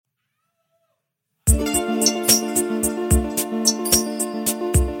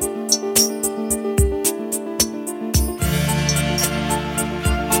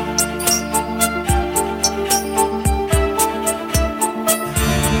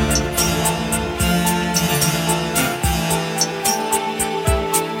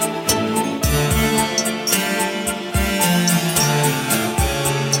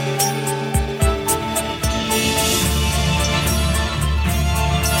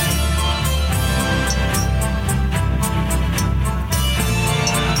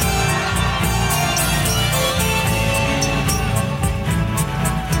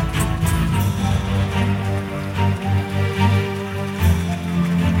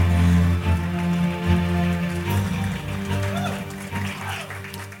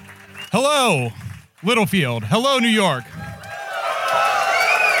Hello, Littlefield. Hello, New York.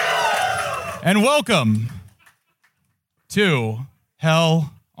 And welcome to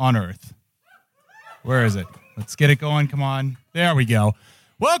Hell on Earth. Where is it? Let's get it going. Come on. There we go.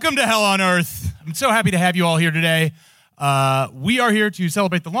 Welcome to Hell on Earth. I'm so happy to have you all here today. We are here to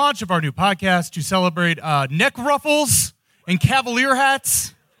celebrate the launch of our new podcast, to celebrate neck ruffles and cavalier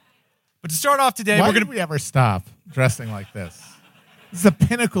hats. But to start off today, Why did we ever stop dressing like this? This is the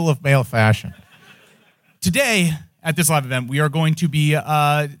pinnacle of male fashion. Today, at this live event, we are going to be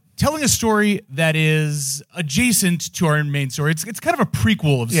telling a story that is adjacent to our main story. It's kind of a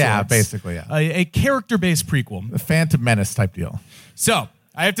prequel of sorts. Yeah, basically, yeah. A character-based prequel. The Phantom Menace type deal. So,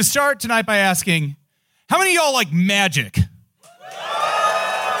 I have to start tonight by asking, how many of y'all like magic? All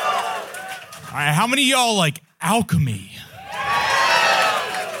right, how many of y'all like alchemy?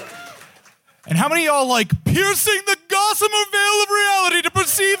 And how many of y'all like piercing the gossamer veil of reality to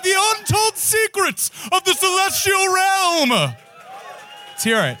perceive the untold secrets of the celestial realm? Let's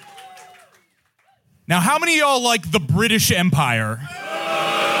hear it. Now, how many of y'all like the British Empire?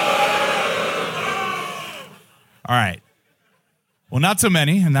 All right. Well, not so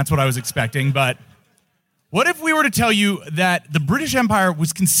many, and that's what I was expecting, but what if we were to tell you that the British Empire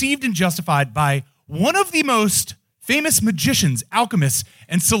was conceived and justified by one of the most famous magicians, alchemists,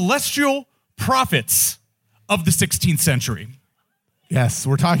 and celestial prophets of the 16th century? Yes,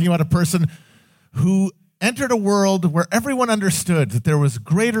 we're talking about a person who entered a world where everyone understood that there was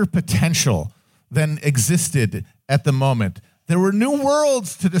greater potential than existed at the moment. There were new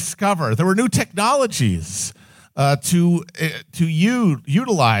worlds to discover. There were new technologies to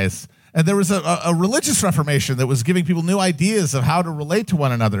utilize. And there was a religious reformation that was giving people new ideas of how to relate to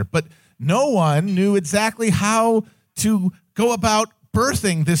one another. But no one knew exactly how to go about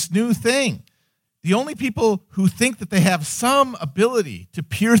birthing this new thing. The only people who think that they have some ability to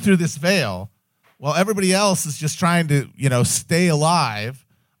peer through this veil while everybody else is just trying to, stay alive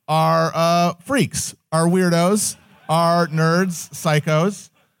are freaks, are weirdos, are nerds, psychos.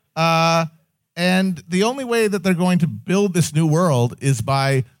 And the only way that they're going to build this new world is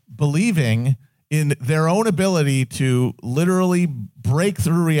by believing in their own ability to literally break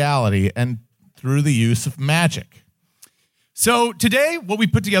through reality and through the use of magic. So today, what we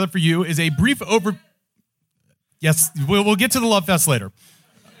put together for you is a brief Yes, we'll get to the Love Fest later.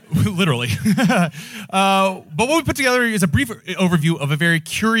 Literally. But what we put together is a brief overview of a very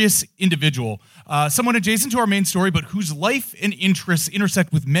curious individual, someone adjacent to our main story, but whose life and interests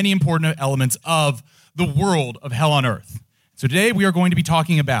intersect with many important elements of the world of Hell on Earth. So today we are going to be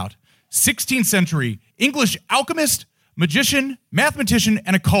talking about 16th century English alchemist, magician, mathematician,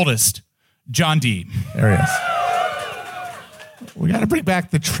 and occultist, John Dee. There he is. We got to bring back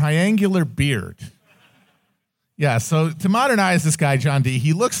the triangular beard. Yeah, so to modernize this guy, John Dee,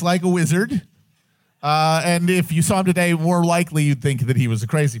 he looks like a wizard. And if you saw him today, more likely you'd think that he was a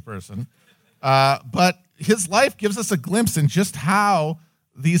crazy person. But his life gives us a glimpse in just how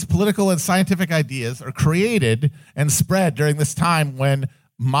these political and scientific ideas are created and spread during this time when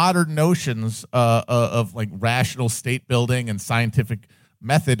modern notions of like rational state building and scientific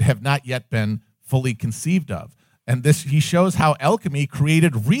method have not yet been fully conceived of. And he shows how alchemy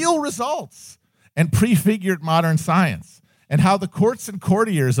created real results and prefigured modern science, and how the courts and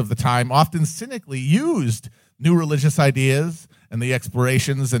courtiers of the time often cynically used new religious ideas and the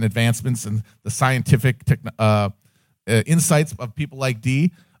explorations and advancements and the scientific insights of people like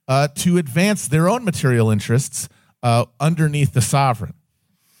Dee to advance their own material interests underneath the sovereign.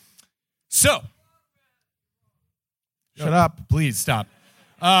 So, shut up. Please stop.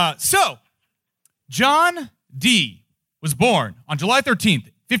 So, John Dee was born on July 13th,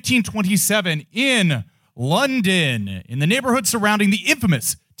 1527 in London, in the neighborhood surrounding the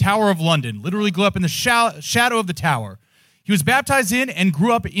infamous Tower of London. Literally grew up in the shadow of the tower. He was baptized in and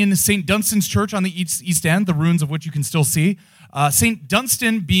grew up in St. Dunstan's Church on the East End, the ruins of which you can still see. St.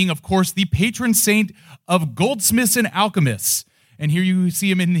 Dunstan being, of course, the patron saint of goldsmiths and alchemists. And here you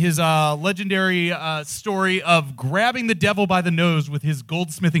see him in his legendary story of grabbing the devil by the nose with his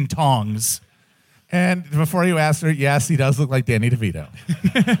goldsmithing tongs. And before you ask her, yes, he does look like Danny DeVito.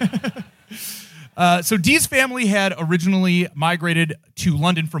 So Dee's family had originally migrated to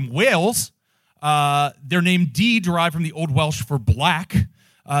London from Wales. Their name Dee derived from the Old Welsh for black.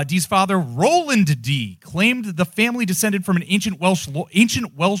 Dee's father, Roland Dee, claimed the family descended from an ancient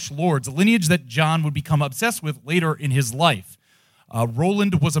Welsh lords, a lineage that John would become obsessed with later in his life.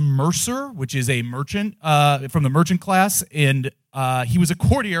 Roland was a mercer, which is a merchant from the merchant class, and he was a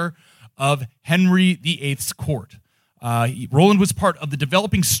courtier of Henry VIII's court. Roland was part of the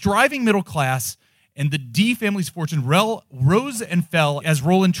developing, striving middle class and the D family's fortune rose and fell as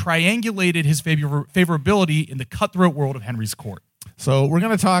Roland triangulated his favorability in the cutthroat world of Henry's court. So we're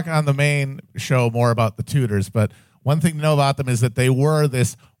going to talk on the main show more about the Tudors, but one thing to know about them is that they were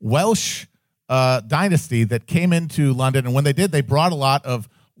this Welsh dynasty that came into London, and when they did, they brought a lot of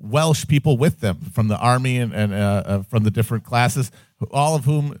Welsh people with them from the army and from the different classes, all of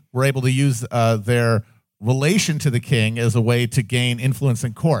whom were able to use their relation to the king as a way to gain influence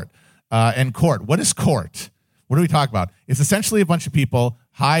in court. And court, what is court? What do we talk about? It's essentially a bunch of people,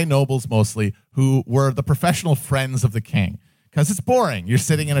 high nobles mostly, who were the professional friends of the king. Because it's boring. You're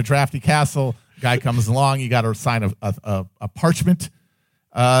sitting in a drafty castle, guy comes along, you got to sign a parchment.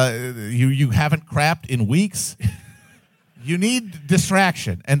 You haven't crapped in weeks. You need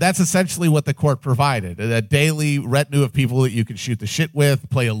distraction, and that's essentially what the court provided. A daily retinue of people that you could shoot the shit with,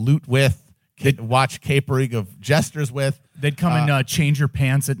 play a lute with, watch capering of jesters with. They'd come and change your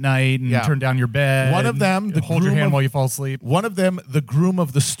pants at night and turn down your bed. One of them, hold your hand while you fall asleep. One of them, the groom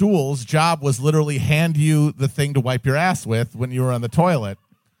of the stool's job was literally hand you the thing to wipe your ass with when you were on the toilet.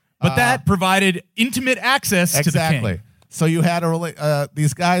 But that provided intimate access to the king. So you had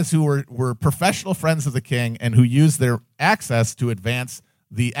these guys who were professional friends of the king and who used their access to advance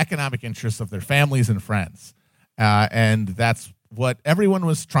the economic interests of their families and friends. And that's what everyone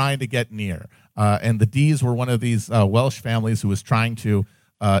was trying to get near. And the D's were one of these Welsh families who was trying to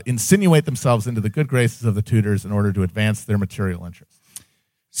insinuate themselves into the good graces of the Tudors in order to advance their material interests.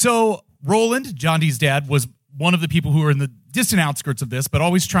 So Roland, John Dee's dad, was one of the people who were in the distant outskirts of this, but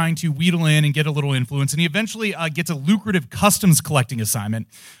always trying to wheedle in and get a little influence. And he eventually gets a lucrative customs collecting assignment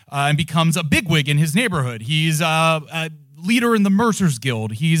and becomes a bigwig in his neighborhood. He's a leader in the Mercers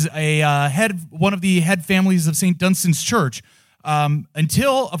Guild. He's one of the head families of St. Dunstan's Church,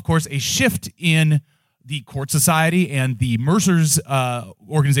 until, of course, a shift in the court society and the Mercers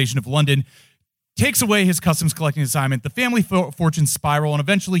organization of London takes away his customs collecting assignment. The family fortunes spiral, and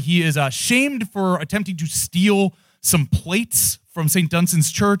eventually he is shamed for attempting to steal some plates from St.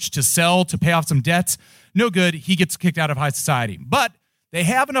 Dunstan's Church to sell to pay off some debts. No good. He gets kicked out of high society. But they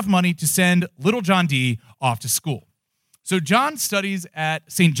have enough money to send little John Dee off to school. So John studies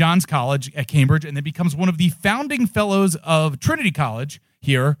at St. John's College at Cambridge and then becomes one of the founding fellows of Trinity College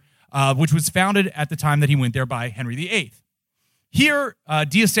here, which was founded at the time that he went there by Henry VIII. Here,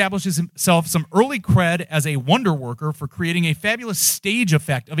 Dee establishes himself some early cred as a wonder worker for creating a fabulous stage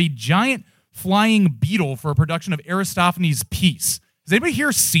effect of a giant flying beetle for a production of Aristophanes' piece. Has anybody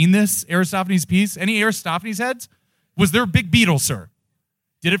here seen this Aristophanes' piece? Any Aristophanes heads? Was there a big beetle, sir?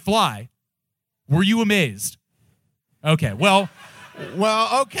 Did it fly? Were you amazed? Okay, well,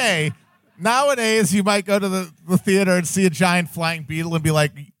 okay. Nowadays, you might go to the theater and see a giant flying beetle and be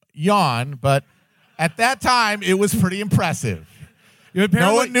like, yawn, but at that time, it was pretty impressive.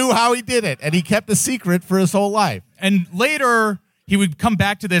 No one knew how he did it, and he kept a secret for his whole life. And later, he would come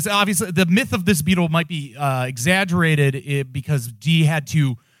back to this. Obviously, the myth of this beetle might be exaggerated because Dee had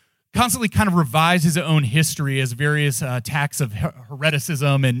to constantly kind of revise his own history as various attacks of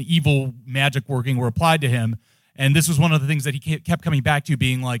hereticism and evil magic working were applied to him. And this was one of the things that he kept coming back to,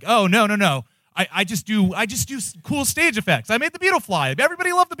 being like, "Oh no, I just do cool stage effects. I made the beetle fly.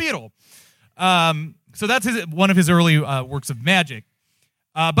 Everybody loved the beetle." So that's one of his early works of magic.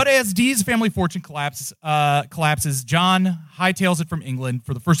 But as Dee's family fortune collapses, John hightails it from England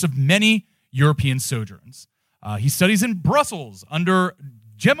for the first of many European sojourns. He studies in Brussels under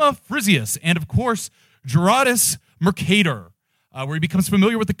Gemma Frisius and, of course, Gerardus Mercator, where he becomes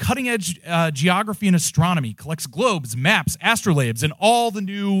familiar with the cutting-edge geography and astronomy, collects globes, maps, astrolabes, and all the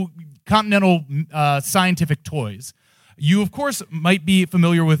new continental scientific toys. You, of course, might be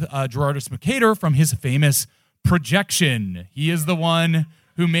familiar with Gerardus Mercator from his famous projection. He is the one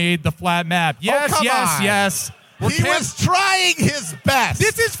who made the flat map. Yes. He was trying his best.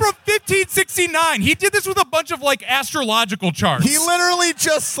 This is from 1569. He did this with a bunch of astrological charts. He literally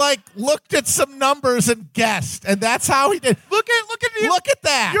just looked at some numbers and guessed, and that's how he did. Look at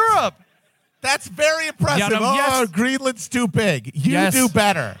that. Europe. That's very impressive. Yes. Greenland's too big. You do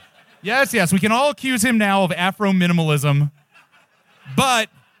better. Yes. We can all accuse him now of Afro-minimalism, but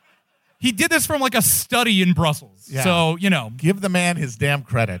he did this from a study in Brussels. Yeah. So, give the man his damn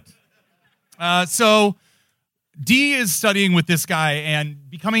credit. So Dee is studying with this guy and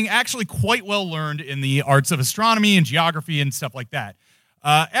becoming actually quite well learned in the arts of astronomy and geography and stuff like that.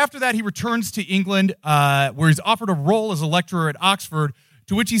 After that, he returns to England, where he's offered a role as a lecturer at Oxford,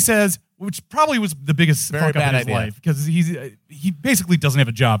 to which he says, which probably was the biggest fuck up in his life, because he basically doesn't have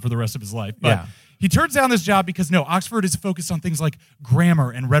a job for the rest of his life. But he turns down this job because, Oxford is focused on things like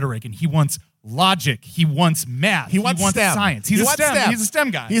grammar and rhetoric, and he wants logic, he wants math, he wants STEM. science. He's a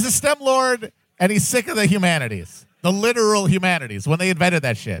STEM guy. He's a STEM lord, And he's sick of the humanities, the literal humanities, when they invented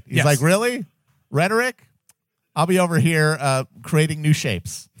that shit. He's like, really? Rhetoric? I'll be over here creating new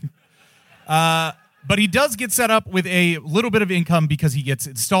shapes. But he does get set up with a little bit of income because he gets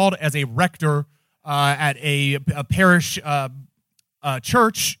installed as a rector at a parish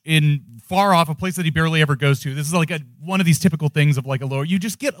church in far off, a place that he barely ever goes to. This is like one of these typical things of like a lower. You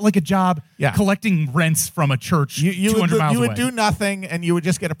just get like a job collecting rents from a church 200 miles away. You would do nothing, and you would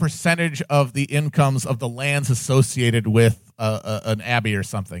just get a percentage of the incomes of the lands associated with an abbey or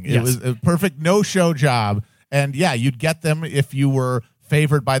something. It was a perfect no-show job. And yeah, you'd get them if you were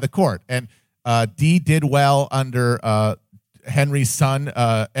favored by the court. And Dee did well under Henry's son,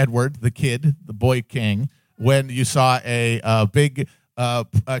 Edward, the boy king, when you saw a big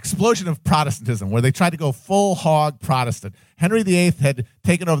explosion of Protestantism, where they tried to go full hog Protestant. Henry VIII had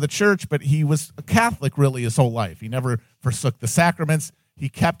taken over the church, but he was a Catholic really his whole life. He never forsook the sacraments. He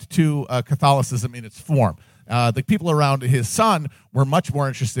kept to Catholicism in its form. The people around his son were much more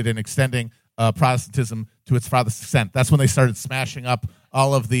interested in extending Protestantism to its farthest extent. That's when they started smashing up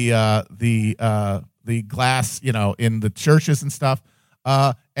all of the glass, in the churches and stuff.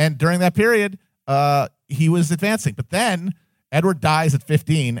 And during that period, he was advancing. But then Edward dies at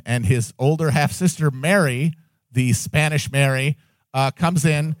 15, and his older half-sister Mary, the Spanish Mary, comes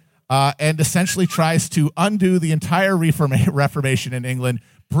in and essentially tries to undo the entire Reformation in England,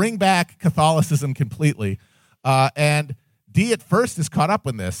 bring back Catholicism completely. And Dee at first is caught up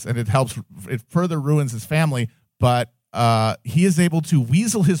in this, and it further ruins his family, but he is able to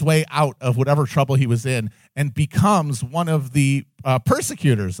weasel his way out of whatever trouble he was in and becomes one of the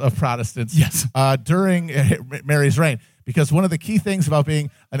persecutors of Protestants during Mary's reign. Because one of the key things about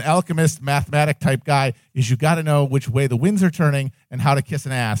being an alchemist, mathematic type guy is you got to know which way the winds are turning and how to kiss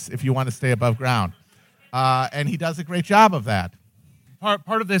an ass if you want to stay above ground. And he does a great job of that. Part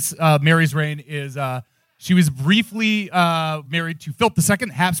of this Mary's reign is she was briefly married to Philip II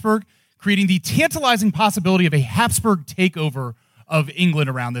Habsburg, creating the tantalizing possibility of a Habsburg takeover of England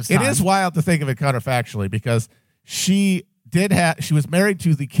around this time. It is wild to think of it counterfactually because she was married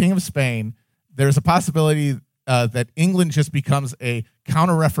to the King of Spain. There's a possibility that England just becomes a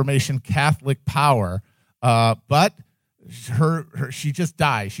counter-Reformation Catholic power, but she just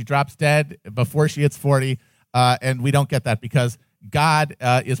dies. She drops dead before she hits 40, and we don't get that because God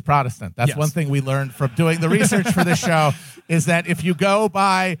is Protestant. That's one thing we learned from doing the research for this show, is that if you go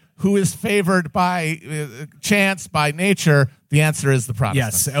by who is favored by chance, by nature, the answer is the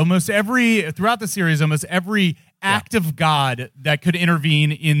Protestants. Yes, throughout the series, almost every act of God that could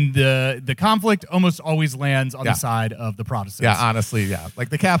intervene in the conflict almost always lands on the side of the Protestants. Yeah, honestly, yeah. Like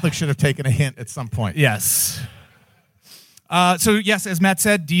the Catholics should have taken a hint at some point. Yes. So, yes, as Matt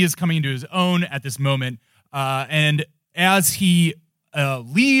said, Dee is coming into his own at this moment. And as he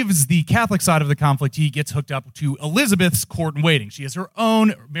leaves the Catholic side of the conflict, he gets hooked up to Elizabeth's court and waiting. She has her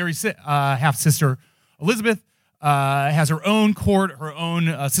own, Mary's half-sister, Elizabeth, has her own court, her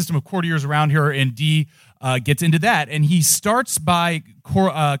own system of courtiers around her, and Dee gets into that. And he starts by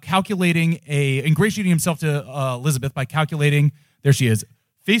ingratiating himself to Elizabeth by calculating, there she is,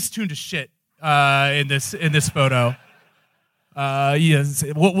 face tuned to shit in this photo. Yes,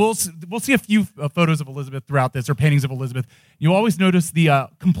 we'll see a few photos of Elizabeth throughout this, or paintings of Elizabeth. You always notice the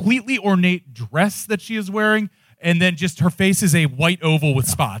completely ornate dress that she is wearing, and then just her face is a white oval with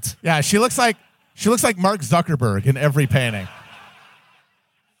spots. Yeah, she looks like Mark Zuckerberg in every painting.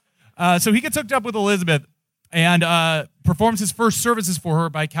 So he gets hooked up with Elizabeth and performs his first services for her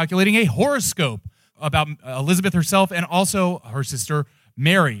by calculating a horoscope about Elizabeth herself and also her sister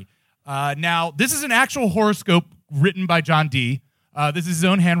Mary. Now, this is an actual horoscope written by John Dee. This is his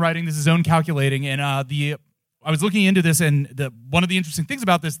own handwriting. This is his own calculating. And I was looking into this, and one of the interesting things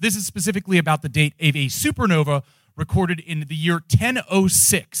about this is specifically about the date of a supernova recorded in the year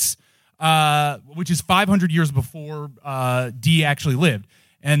 1006, which is 500 years before Dee actually lived.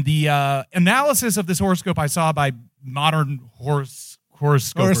 And the analysis of this horoscope I saw by modern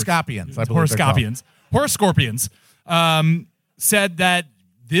horoscopians, I believe horoscorpians, said that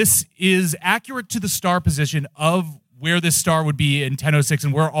this is accurate to the star position of where this star would be in 1006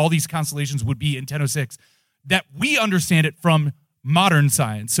 and where all these constellations would be in 1006, that we understand it from modern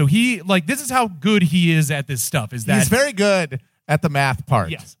science. So this is how good he is at this stuff. He's very good at the math part.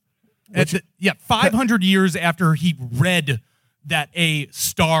 Yes. 500 years after he read that a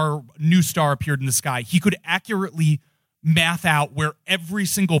new star appeared in the sky, he could accurately math out where every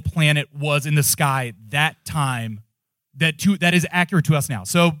single planet was in the sky that time. That is accurate to us now.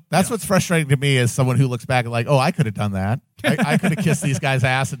 So that's what's frustrating to me as someone who looks back and I could have done that. I could have kissed these guys'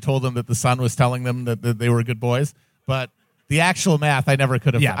 ass and told them that the sun was telling them that they were good boys. But The actual math, I never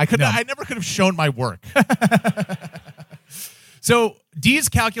could have. Yeah, I never could have shown my work. So Dee's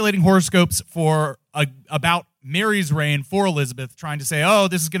calculating horoscopes for about Mary's reign for Elizabeth, trying to say, oh,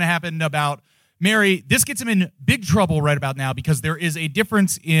 this is going to happen about Mary. This gets him in big trouble right about now because there is a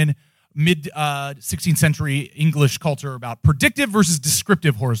difference in mid 16th century English culture about predictive versus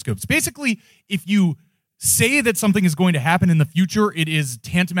descriptive horoscopes. Basically, if you say that something is going to happen in the future, it is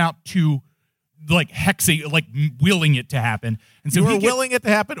tantamount to like hexing, like willing it to happen. And so you're willing it to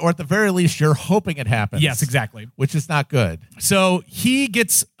happen, or at the very least, you're hoping it happens. Yes, exactly. Which is not good. So he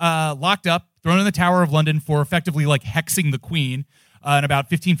gets locked up, thrown in the Tower of London for effectively like hexing the Queen in about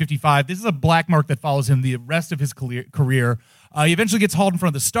 1555. This is a black mark that follows him the rest of his career. He eventually gets hauled in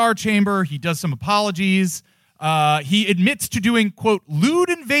front of the Star Chamber. He does some apologies. He admits to doing, quote,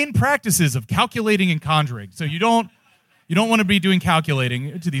 lewd and vain practices of calculating and conjuring. So you don't want to be doing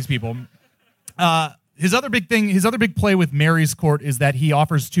calculating to these people. His other big play with Mary's court is that he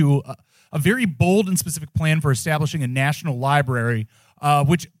offers to a very bold and specific plan for establishing a national library,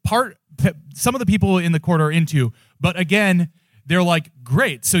 which some of the people in the court are into. But again, they're like,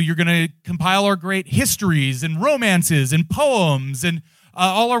 great, so you're going to compile our great histories and romances and poems and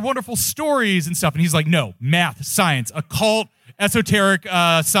all our wonderful stories and stuff. And he's like, no, math, science, occult, esoteric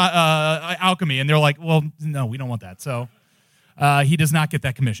alchemy. And they're like, well, no, we don't want that. So he does not get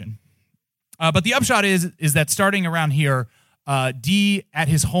that commission. But the upshot is that starting around here, Dee at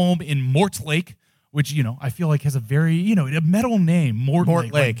his home in Mortlake, which, I feel like has a very, a metal name.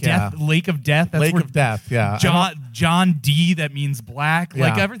 Mortlake, like yeah. Lake of Death. That's Lake of Death, yeah. John Dee, that means black. Yeah.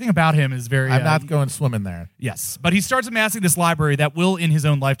 Like everything about him is very... I'm not going swimming there. Yes, but he starts amassing this library that will, in his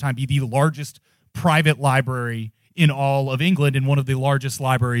own lifetime, be the largest private library in all of England and one of the largest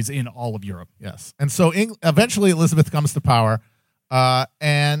libraries in all of Europe. Yes, and so eventually Elizabeth comes to power,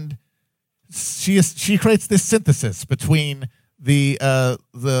 and she creates this synthesis between the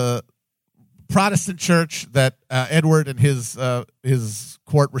Protestant church that Edward and his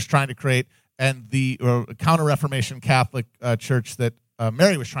court was trying to create, and the Counter-Reformation Catholic church that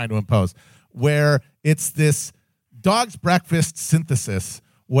Mary was trying to impose, where it's this dog's breakfast synthesis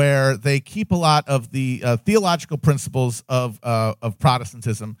where they keep a lot of the theological principles of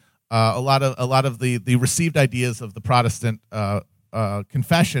Protestantism, a lot of the received ideas of the Protestant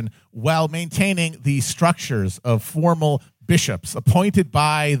confession, while maintaining the structures of formal bishops appointed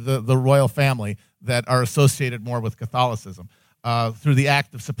by the royal family that are associated more with Catholicism, through the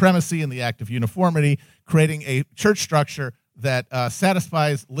act of supremacy and the act of uniformity, creating a church structure that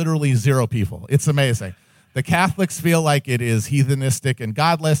satisfies literally zero people. It's amazing. The Catholics feel like it is heathenistic and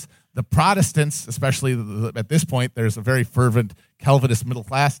godless. The Protestants, especially at this point, there's a very fervent Calvinist middle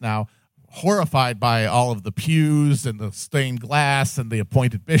class now, horrified by all of the pews and the stained glass and the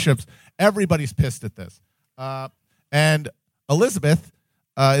appointed bishops. Everybody's pissed at this. And Elizabeth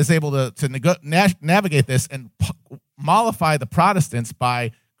is able to navigate this and mollify the Protestants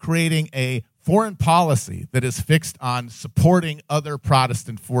by creating a foreign policy that is fixed on supporting other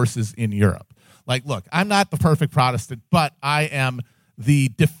Protestant forces in Europe. Like, look, I'm not the perfect Protestant, but I am the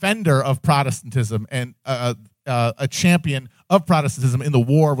defender of Protestantism and a champion of Protestantism in the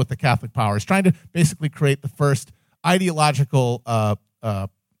war with the Catholic powers, trying to basically create the first ideological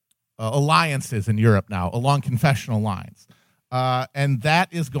alliances in Europe now along confessional lines. And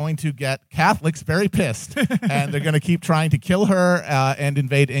that is going to get Catholics very pissed, and they're going to keep trying to kill her and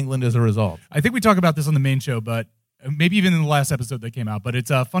invade England as a result. I think we talk about this on the main show, but maybe even in the last episode that came out, but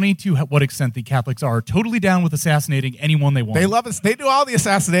it's funny to what extent the Catholics are totally down with assassinating anyone they want. They love us. They do all the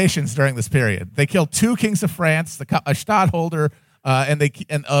assassinations during this period. They killed 2 kings of France, a stadtholder, and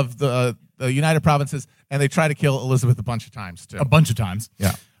of the United Provinces, and they try to kill Elizabeth a bunch of times, too. A bunch of times.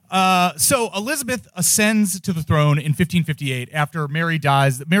 Yeah. So Elizabeth ascends to the throne in 1558 after Mary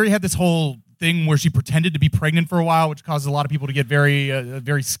dies. Mary had this whole thing where she pretended to be pregnant for a while, which causes a lot of people to get very,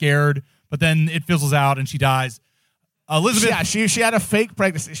 very scared. But then it fizzles out and she dies. Elizabeth, yeah, she had a fake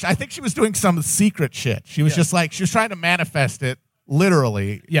pregnancy. I think she was doing some secret shit. She was just like, she was trying to manifest it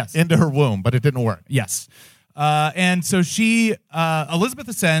literally into her womb, but it didn't work. Yes. And so Elizabeth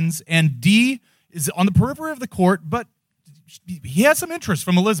ascends, and Dee is on the periphery of the court, but he has some interest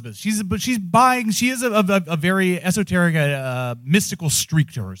from Elizabeth. She is a very esoteric, mystical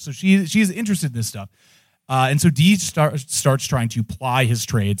streak to her. So she is interested in this stuff. And so Dee starts trying to ply his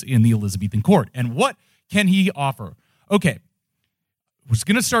trades in the Elizabethan court. And what can he offer? Okay, we're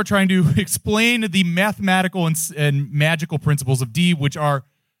going to start trying to explain the mathematical and magical principles of Dee, which are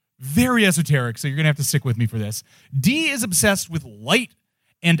very esoteric, so you're going to have to stick with me for this. Dee is obsessed with light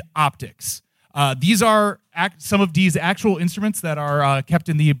and optics. These are some of Dee's actual instruments that are kept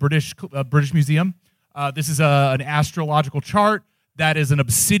in the British Museum. This is an astrological chart. That is an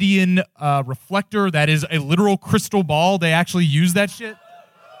obsidian reflector. That is a literal crystal ball. They actually use that shit.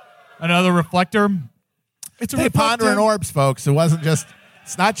 Another reflector. It's a They reflector. ponder in orbs, folks.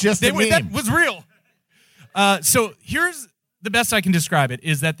 It's not just a meme. That was real. So here's the best I can describe it,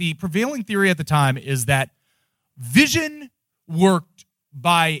 is that the prevailing theory at the time is that vision worked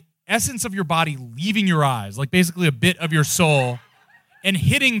by essence of your body leaving your eyes, like basically a bit of your soul, and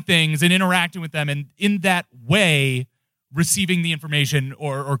hitting things and interacting with them, and in that way receiving the information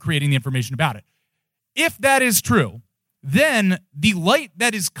or creating the information about it. If that is true, then the light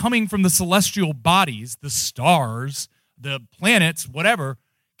that is coming from the celestial bodies, the stars, the planets, whatever,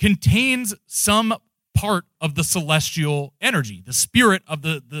 contains some part of the celestial energy, the spirit of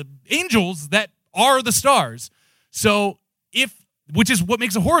the angels that are the stars. So which is what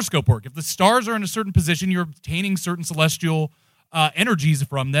makes a horoscope work. If the stars are in a certain position, you're obtaining certain celestial energies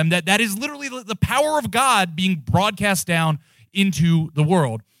from them. That is literally the power of God being broadcast down into the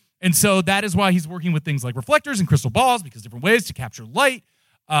world. And so that is why he's working with things like reflectors and crystal balls, because different ways to capture light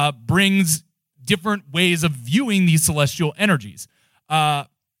brings different ways of viewing these celestial energies.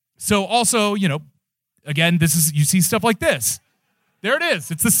 So also, again, you see stuff like this. There it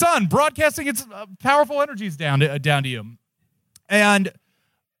is. It's the sun broadcasting its powerful energies down to you. And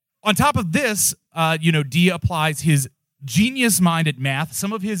on top of this, Dee applies his genius mind at math.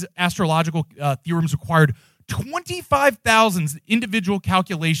 Some of his astrological theorems required 25,000 individual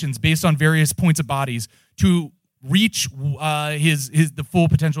calculations based on various points of bodies to reach the full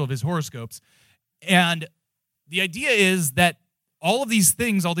potential of his horoscopes. And the idea is that all of these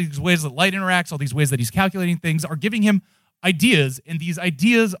things, all these ways that light interacts, all these ways that he's calculating things are giving him ideas, and these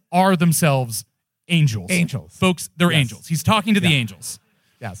ideas are themselves angels. Angels. Folks, they're angels. He's talking to the angels.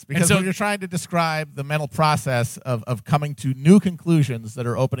 Yes, because when you're trying to describe the mental process of coming to new conclusions that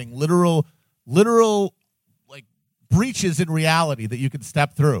are opening literal like breaches in reality that you can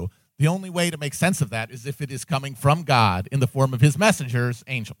step through, the only way to make sense of that is if it is coming from God in the form of his messengers,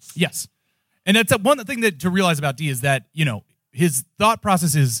 angels. Yes. And that's one thing to realize about Dee is that, his thought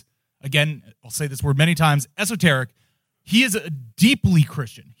process is, again, I'll say this word many times, esoteric. He is a deeply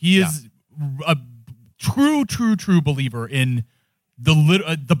Christian. He is a true believer in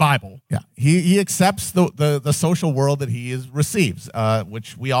the Bible. Yeah, he accepts the social world that he receives,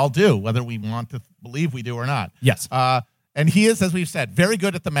 which we all do, whether we want to believe we do or not. Yes. And he is, as we've said, very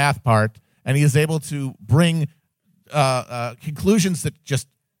good at the math part, and he is able to bring conclusions that just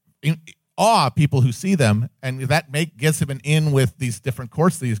awe people who see them, and that gets him an in with these different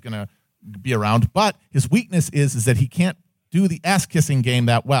courts that he's going to be around. But his weakness is that he can't do the ass-kissing game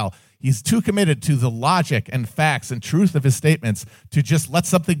that well. He's too committed to the logic and facts and truth of his statements to just let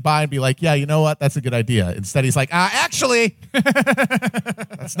something by and be like, yeah, you know what? That's a good idea. Instead, he's like, actually,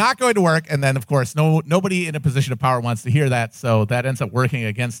 that's not going to work. And then, of course, nobody in a position of power wants to hear that, so that ends up working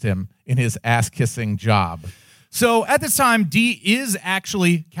against him in his ass-kissing job. So at this time, Dee is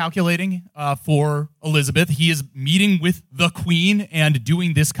actually calculating for Elizabeth. He is meeting with the queen and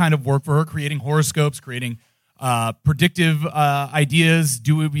doing this kind of work for her, creating horoscopes, creating predictive ideas,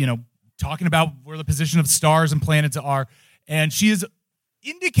 talking about where the position of stars and planets are. And she is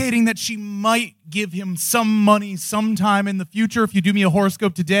indicating that she might give him some money sometime in the future. If you do me a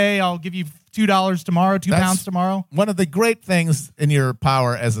horoscope today, I'll give you $2 tomorrow, £2 tomorrow. One of the great things in your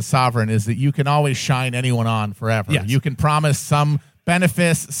power as a sovereign is that you can always shine anyone on forever. Yes. You can promise some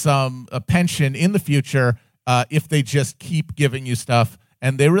benefits, some pension in the future if they just keep giving you stuff,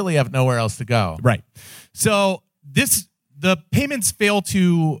 and they really have nowhere else to go. Right. So the payments fail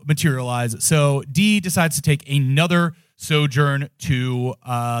to materialize, so Dee decides to take another sojourn to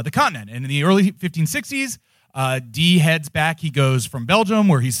the continent. And in the early 1560s, Dee heads back. He goes from Belgium,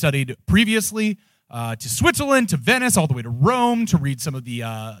 where he studied previously, to Switzerland, to Venice, all the way to Rome to read some of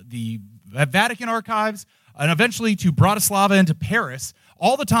the Vatican archives, and eventually to Bratislava and to Paris.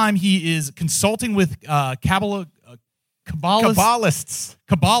 All the time he is consulting with Kabbalists,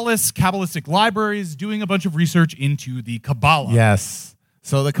 Kabbalistic libraries, doing a bunch of research into the Kabbalah. Yes.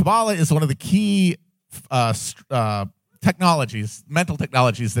 So the Kabbalah is one of the key technologies, mental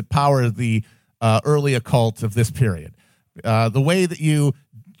technologies that power the early occult of this period. The way that you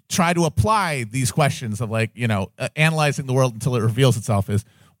try to apply these questions of analyzing the world until it reveals itself is,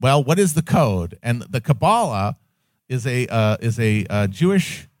 well, what is the code? And the Kabbalah is a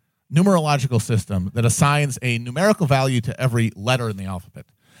Jewish numerological system that assigns a numerical value to every letter in the alphabet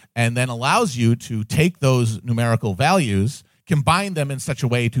and then allows you to take those numerical values, combine them in such a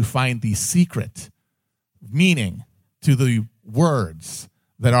way to find the secret meaning to the words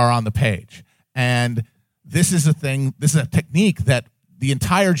that are on the page. And this is a technique that the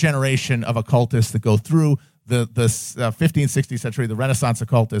entire generation of occultists that go through the 15th, 16th century, the Renaissance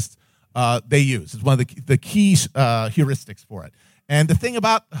occultists, they use. It's one of the key heuristics for it. And the thing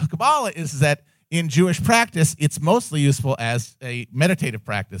about Kabbalah is that in Jewish practice, it's mostly useful as a meditative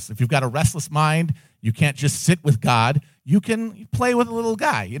practice. If you've got a restless mind, you can't just sit with God. You can play with a little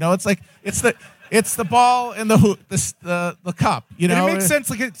guy. You know, it's like it's the ball and the cup. You know, and it makes sense.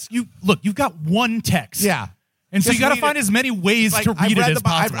 Like you've got one text. Yeah. And so Just you got to read find it. as many ways to read it as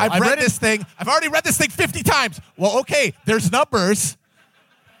possible. I've read this thing. I've already read this thing 50 times. Well, okay, there's numbers.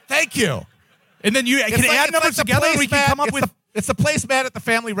 Thank you. And then you can add numbers together and we can come up with... It's the placemat at the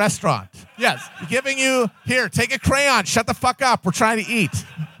family restaurant. Yes. Giving you, here, take a crayon. Shut the fuck up. We're trying to eat.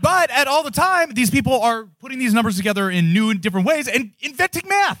 But at all the time, these people are putting these numbers together in new and different ways and inventing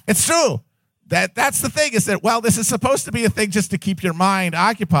math. It's true. That's the thing is that, well, this is supposed to be a thing just to keep your mind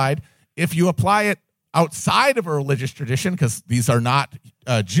occupied. If you apply it outside of a religious tradition, because these are not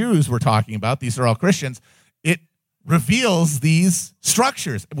Jews we're talking about, these are all Christians, it reveals these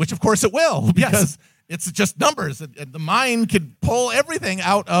structures, which of course it will, because it's just numbers, and the mind can pull everything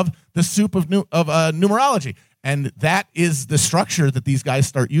out of the soup of numerology. And that is the structure that these guys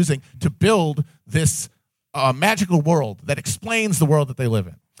start using to build this magical world that explains the world that they live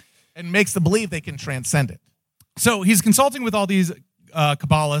in and makes them believe they can transcend it. So he's consulting with all these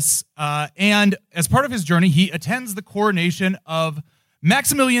Kabbalists, and as part of his journey, he attends the coronation of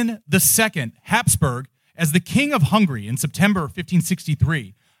Maximilian II Habsburg as the King of Hungary in September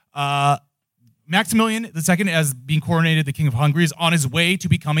 1563. Maximilian II, as being coronated the King of Hungary, is on his way to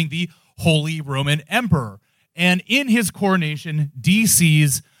becoming the Holy Roman Emperor. And in his coronation, Dee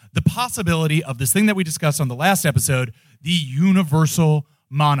sees the possibility of this thing that we discussed on the last episode, the universal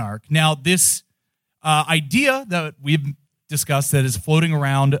monarch. Now, this idea that we've discussed that is floating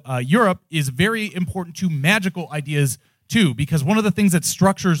around Europe is very important to magical ideas too, because one of the things that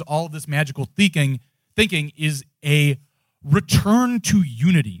structures all of this magical thinking is a return to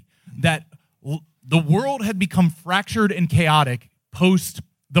unity, that the world had become fractured and chaotic post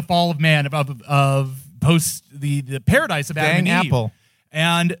the fall of man, of post the paradise of Adam and Eve.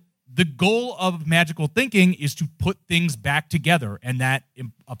 And the goal of magical thinking is to put things back together, and that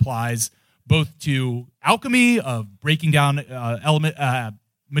applies both to alchemy, of breaking down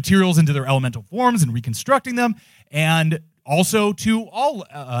materials into their elemental forms and reconstructing them, and also to all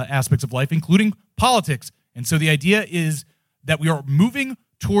aspects of life, including politics. And so the idea is that we are moving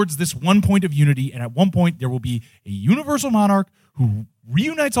towards this one point of unity, and at one point there will be a universal monarch who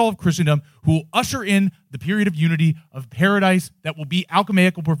reunites all of Christendom, who will usher in the period of unity, of paradise, that will be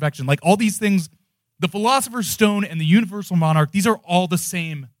alchemical perfection. Like all these things, the Philosopher's Stone and the universal monarch, these are all the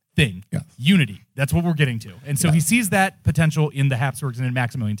same thing. Yes. Unity. That's what we're getting to. And so he sees that potential in the Habsburgs and in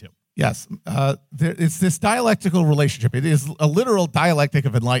Maximilian too. Yes. It's this dialectical relationship. It is a literal dialectic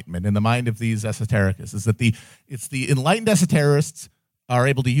of enlightenment in the mind of these esotericists, is that it's the enlightened esoterists are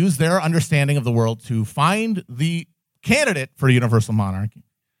able to use their understanding of the world to find the candidate for universal monarchy,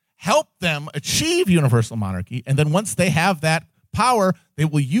 help them achieve universal monarchy, and then once they have that power, they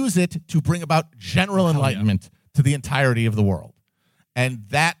will use it to bring about general enlightenment to the entirety of the world. And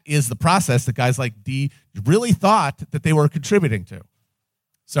that is the process that guys like Dee really thought that they were contributing to.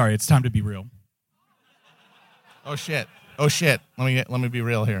 Sorry, it's time to be real. Oh shit. Let me be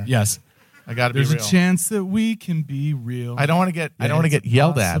real here. Yes. I got to be real. There's a chance that we can be real. I don't want to get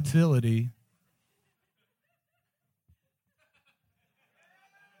yelled at. Possibility.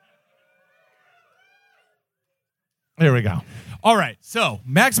 There we go. All right. So,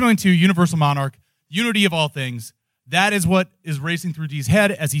 Maximilian II, universal monarch, unity of all things. That is what is racing through Dee's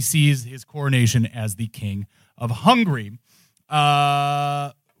head as he sees his coronation as the King of Hungary.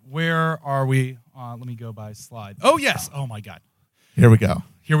 Where are we? Let me go by slide. Oh, yes. Oh, my God. Here we go.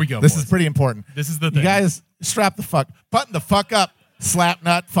 This boys. is pretty important. This is the thing. You guys, button the fuck up,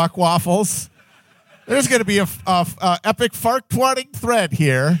 slapnut fuck waffles. There's going to be a epic fart-twatting thread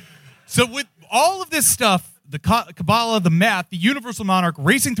here. So with all of this stuff, the Kabbalah, the math, the universal monarch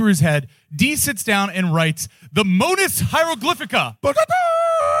racing through his head, Dee sits down and writes the Monis Hieroglyphica.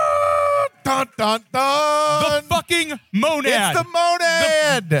 Dun, dun, dun. The fucking monad. It's the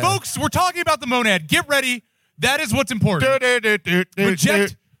monad. Folks, we're talking about the monad. Get ready. That is what's important.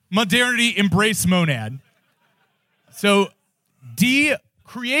 Reject modernity, embrace monad. So Dee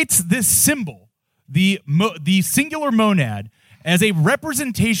creates this symbol, the singular monad, as a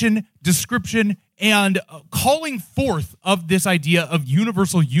representation, description, and calling forth of this idea of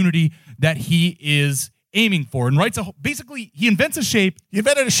universal unity that he is aiming for, and writes basically he invents a shape. He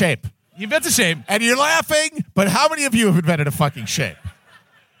invented a shape. And you're laughing, but how many of you have invented a fucking shape?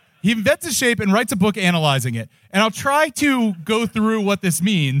 He invents a shape and writes a book analyzing it. And I'll try to go through what this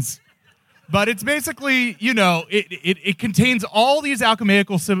means, but it's basically, it contains all these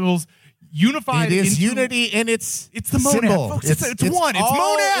alchemical symbols unified. It is into, unity in its the monad, symbol. folks. It's one. It's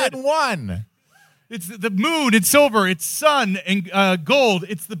all monad. in one. It's the moon. It's silver. It's sun and gold.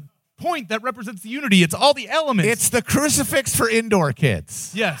 It's the point that represents the unity. It's all the elements. It's the crucifix for indoor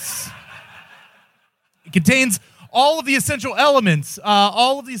kids. Yes. It contains all of the essential elements,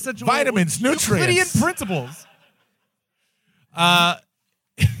 all of the essential vitamins, nutrients, Euclidean principles. All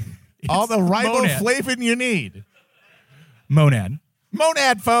the riboflavin you need. Monad,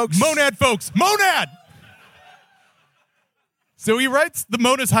 folks. Monad. So he writes the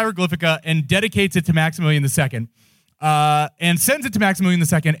Monus Hieroglyphica and dedicates it to Maximilian II, and sends it to Maximilian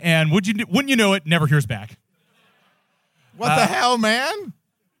II. And wouldn't you know it, never hears back. What the hell, man?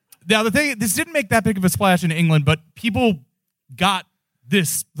 Now, this didn't make that big of a splash in England, but people got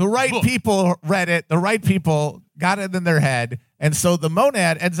this. The right book. people read it. The right people got it in their head. And so the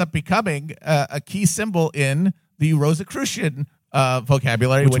monad ends up becoming a key symbol in the Rosicrucian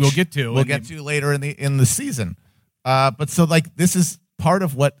vocabulary, which we'll get to. We'll get to later in the season. But so this is part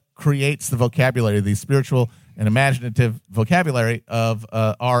of what creates the vocabulary, the spiritual and imaginative vocabulary of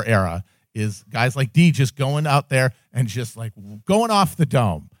our era, is guys like Dee just going out there and just like going off the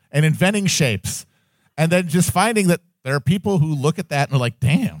dome and inventing shapes, and then just finding that there are people who look at that and are like,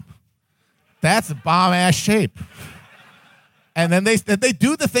 damn, that's a bomb-ass shape. And then they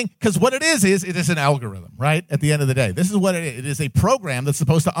do the thing, because what it is it is an algorithm, right? At the end of the day, this is what it is. It is a program that's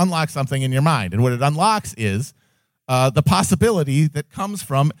supposed to unlock something in your mind. And what it unlocks is the possibility that comes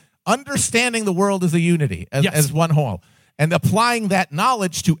from understanding the world as a unity, as one whole, and applying that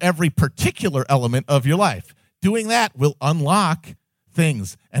knowledge to every particular element of your life. Doing that will unlock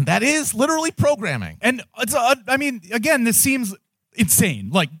things. And that is literally programming. And it's, again, this seems insane.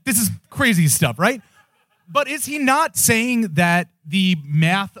 Like, this is crazy stuff, right? But is he not saying that the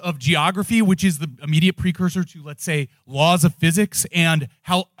math of geography, which is the immediate precursor to, let's say, laws of physics and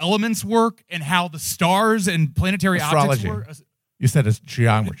how elements work and how the stars and planetary astrology objects work? You said it's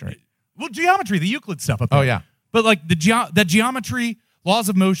geometry. Well, geometry, the Euclid stuff up there. Oh, yeah. But like the geometry, laws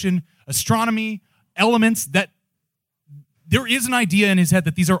of motion, astronomy, elements, that there is an idea in his head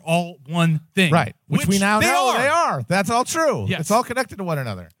that these are all one thing. Right. Which we now know they are. That's all true. Yes. It's all connected to one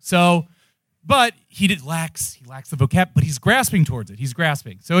another. So, but he lacks the vocab, but he's grasping towards it. He's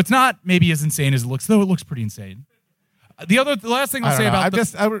grasping. So it's not maybe as insane as it looks, though it looks pretty insane. The last thing I'll say about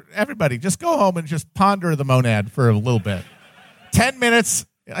everybody, just go home and just ponder the monad for a little bit. 10 minutes.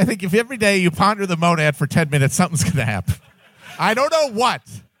 I think if every day you ponder the monad for 10 minutes, something's going to happen. I don't know what.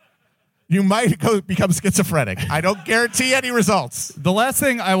 You might become schizophrenic. I don't guarantee any results. The last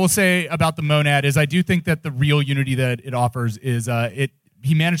thing I will say about the monad is I do think that the real unity that it offers is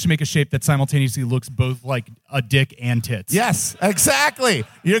he managed to make a shape that simultaneously looks both like a dick and tits. Yes, exactly.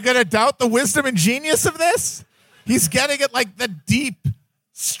 You're going to doubt the wisdom and genius of this? He's getting at like the deep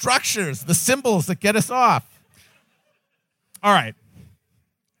structures, the symbols that get us off. All right.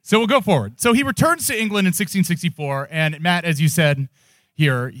 So we'll go forward. So he returns to England in 1664, and Matt, as you said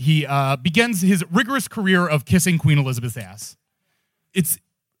here, he begins his rigorous career of kissing Queen Elizabeth's ass. It's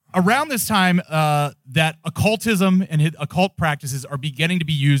around this time that occultism and his occult practices are beginning to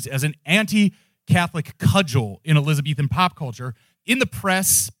be used as an anti-Catholic cudgel in Elizabethan pop culture, in the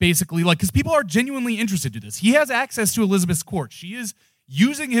press, basically, like, because people are genuinely interested in this. He has access to Elizabeth's court. She is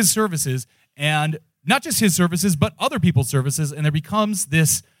using his services, and not just his services, but other people's services, and there becomes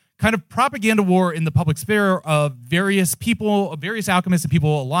this kind of propaganda war in the public sphere of various people, various alchemists and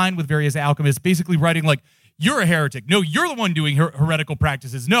people aligned with various alchemists, basically writing like, you're a heretic. No, you're the one doing heretical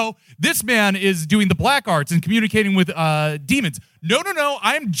practices. No, this man is doing the black arts and communicating with demons. No,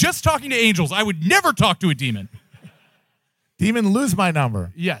 I'm just talking to angels. I would never talk to a demon. Demon, lose my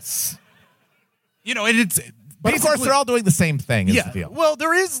number. Yes. And it's... But of course, they're all doing the same thing is the deal. Well,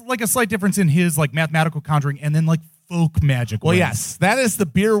 there is like a slight difference in his like mathematical conjuring and then like folk magic. Well, yes, that is the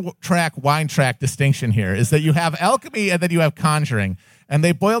beer track, wine track distinction here, is that you have alchemy and then you have conjuring, and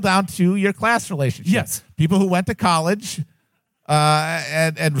they boil down to your class relationship. Yes. People who went to college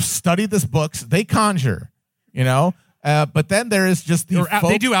and studied these books, they conjure, but then there is just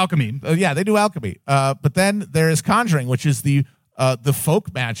they do alchemy. They do alchemy. But then there is conjuring, which is the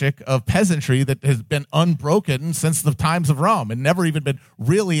folk magic of peasantry that has been unbroken since the times of Rome and never even been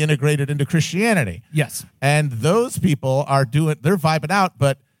really integrated into Christianity. Yes. And those people they're vibing out,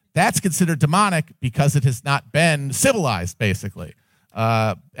 but that's considered demonic because it has not been civilized, basically.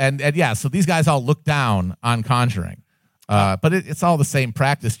 So these guys all look down on conjuring. But it's all the same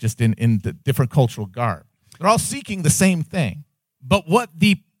practice, just in the different cultural garb. They're all seeking the same thing. But what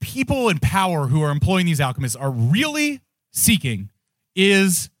the people in power who are employing these alchemists are really seeking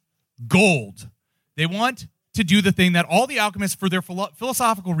is gold. They want to do the thing that all the alchemists, for their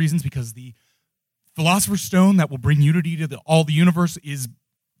philosophical reasons, because the Philosopher's Stone that will bring unity to all the universe is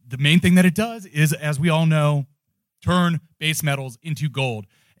the main thing that it does is, as we all know, turn base metals into gold.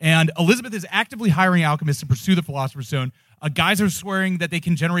 And Elizabeth is actively hiring alchemists to pursue the Philosopher's Stone. Guys are swearing that they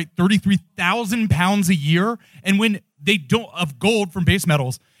can generate 33,000 pounds a year, and when they don't, of gold from base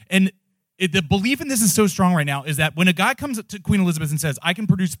metals. And the belief in this is so strong right now is that when a guy comes up to Queen Elizabeth and says, I can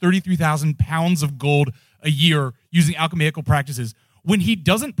produce 33,000 pounds of gold a year using alchemical practices, when he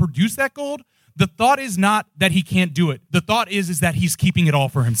doesn't produce that gold, the thought is not that he can't do it. The thought is that he's keeping it all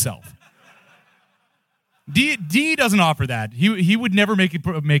for himself. D doesn't offer that. He would never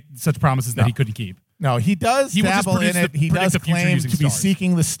make such promises that he couldn't keep. No, he does dabble in it. He does claim to be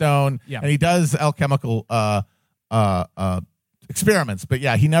seeking the stone, and he does alchemical experiments. But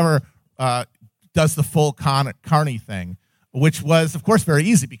yeah, he never does the full Carney thing, which was, of course, very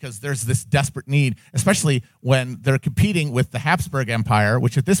easy because there's this desperate need, especially when they're competing with the Habsburg Empire,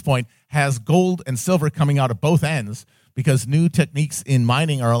 which at this point has gold and silver coming out of both ends, because new techniques in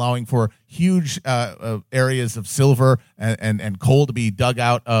mining are allowing for huge areas of silver and coal to be dug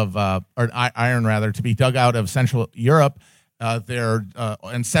out of, or iron rather, to be dug out of Central Europe, their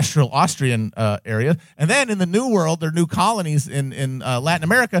ancestral Austrian area. And then in the New World, their new colonies in Latin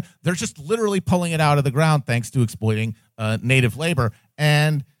America, they're just literally pulling it out of the ground thanks to exploiting native labor.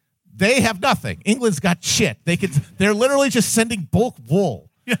 And they have nothing. England's got shit. They're literally just sending bulk wool.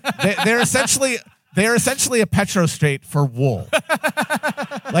 They're essentially a petrostate for wool.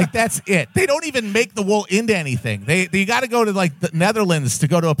 Like, that's it. They don't even make the wool into anything. They got to go to, like, the Netherlands to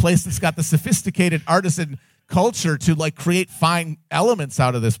go to a place that's got the sophisticated artisan culture to, like, create fine elements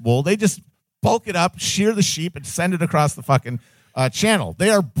out of this wool. They just bulk it up, shear the sheep, and send it across the fucking channel. They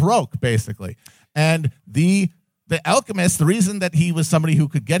are broke, basically. And the alchemist, the reason that he was somebody who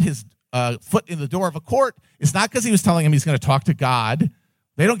could get his foot in the door of a court is not because he was telling him he's going to talk to God.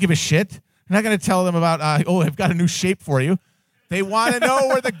 They don't give a shit. They're not going to tell them about, I've got a new shape for you. They want to know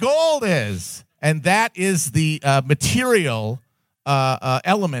where the gold is. And that is the material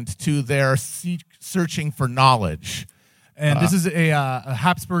element to their searching for knowledge. And this is a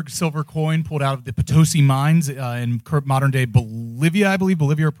Habsburg silver coin pulled out of the Potosi mines in modern-day Bolivia, I believe,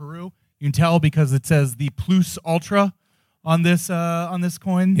 Bolivia or Peru. You can tell because it says the Plus Ultra on this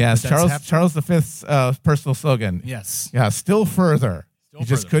coin. Yes, Charles V's personal slogan. Yes. Yeah, still further. He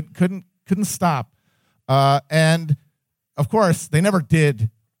just couldn't stop. And, of course, they never did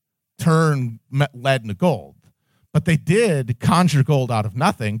turn lead into gold. But they did conjure gold out of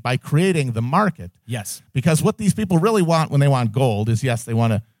nothing by creating the market. Yes. Because what these people really want when they want gold is, yes, they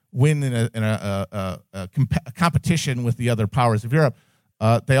want to win in a competition with the other powers of Europe.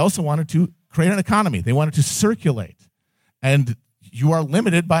 They also wanted to create an economy. They wanted to circulate. And you are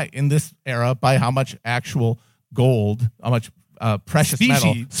limited in this era by how much actual gold, how much precious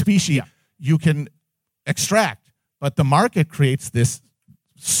metal species you can extract. But the market creates this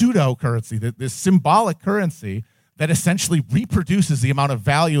pseudo currency, this symbolic currency that essentially reproduces the amount of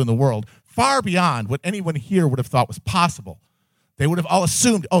value in the world far beyond what anyone here would have thought was possible. They would have all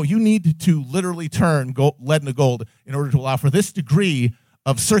assumed, you need to literally turn lead into gold in order to allow for this degree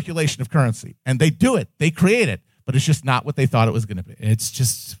of circulation of currency. And they do it. They create it. But it's just not what they thought it was going to be. It's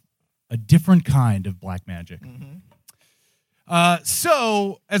just a different kind of black magic. Mm-hmm.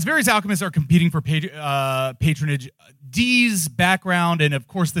 So, as various alchemists are competing for patronage, Dee's background and, of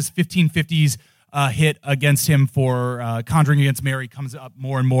course, this 1550s hit against him for conjuring against Mary comes up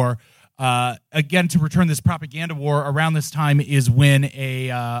more and more. Again, to return this propaganda war, around this time is when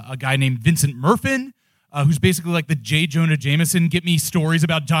a guy named Vincent Murfin, who's basically like the J. Jonah Jameson, get me stories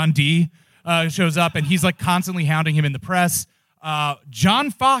about John Dee, shows up, and he's like constantly hounding him in the press. John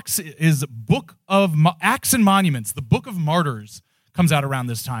Fox's book of Acts and Monuments, the Book of Martyrs, comes out around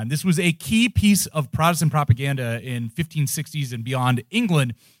this time. This was a key piece of Protestant propaganda in 1560s and beyond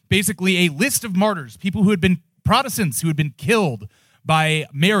England. Basically, a list of martyrs, people who had been Protestants who had been killed by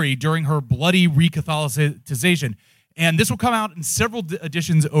Mary during her bloody re-Catholicization. And this will come out in several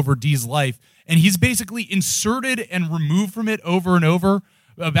editions over Dee's life. And he's basically inserted and removed from it over and over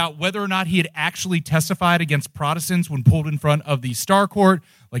about whether or not he had actually testified against Protestants when pulled in front of the Star Court.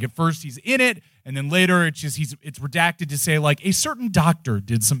 Like, at first he's in it, and then later it's redacted to say, like, a certain doctor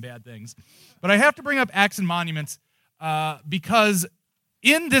did some bad things. But I have to bring up Acts and Monuments because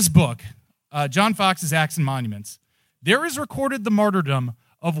in this book, John Fox's Acts and Monuments, there is recorded the martyrdom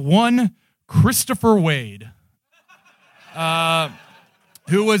of one Christopher Wade,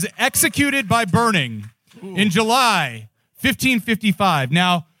 who was executed by burning in July 1555.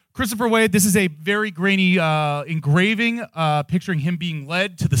 Now, Christopher Wade, this is a very grainy engraving picturing him being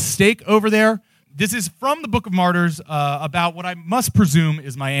led to the stake over there. This is from the Book of Martyrs about what I must presume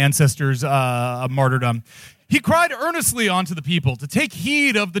is my ancestors' martyrdom. He cried earnestly unto the people to take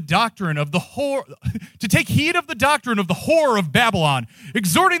heed of the doctrine of the whore, of Babylon,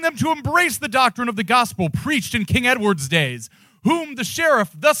 exhorting them to embrace the doctrine of the gospel preached in King Edward's days, whom the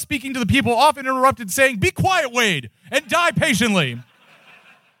sheriff, thus speaking to the people, often interrupted, saying, "Be quiet, Wade, and die patiently."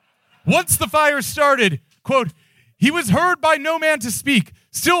 Once the fire started, quote, "He was heard by no man to speak,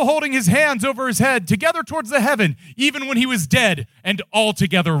 still holding his hands over his head, together towards the heaven, even when he was dead and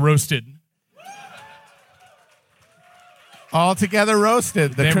altogether roasted." Altogether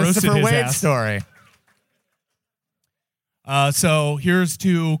roasted. The Christopher Wade ass. story. So here's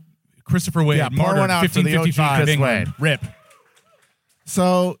to Christopher Wade, pour one martyred out for the OG 1555, Chris England. Wade. Rip.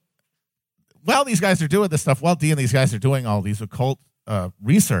 So while these guys are doing this stuff, while Dee and these guys are doing all these occult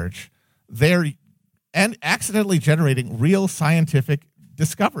research, they're accidentally generating real scientific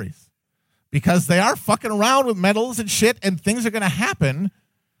discoveries because they are fucking around with metals and shit, and things are going to happen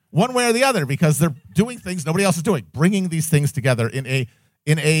one way or the other because they're doing things nobody else is doing, bringing these things together in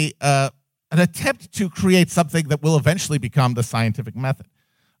an attempt to create something that will eventually become the scientific method.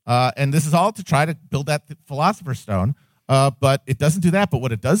 And this is all to try to build that philosopher's stone. But it doesn't do that. But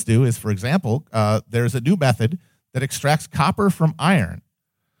what it does do is, for example, there's a new method that extracts copper from iron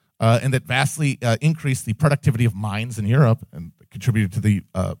and that vastly increased the productivity of mines in Europe and contributed to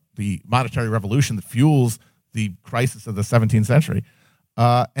the monetary revolution that fuels the crisis of the 17th century.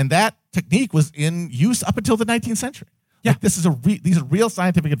 And that technique was in use up until the 19th century. Yeah. Like, these are real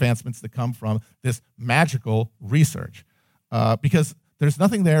scientific advancements that come from this magical research because there's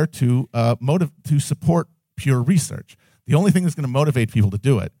nothing there to support pure research. The only thing that's going to motivate people to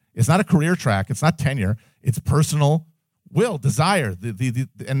do it is not a career track. It's not tenure. It's personal will, desire.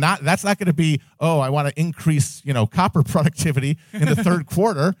 That's not going to be, I want to increase, copper productivity in the third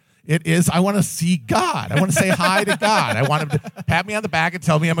quarter. It is, I want to see God. I want to say hi to God. I want him to pat me on the back and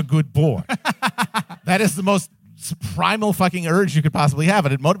tell me I'm a good boy. That is the most primal fucking urge you could possibly have,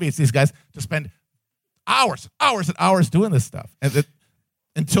 and it motivates these guys to spend hours and hours doing this stuff. And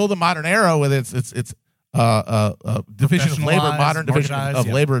until the modern era with its division of labor, modern division of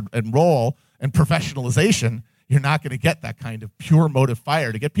labor and role and professionalization, you're not going to get that kind of pure motive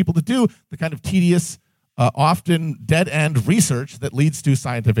fire to get people to do the kind of tedious, often dead-end research that leads to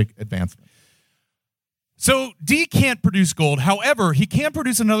scientific advancement. So Dee can't produce gold. However, he can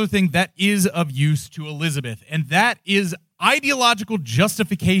produce another thing that is of use to Elizabeth, and that is ideological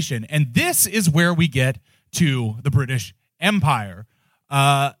justification. And this is where we get to the British Empire.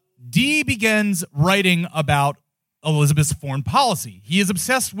 Dee begins writing about Elizabeth's foreign policy. He is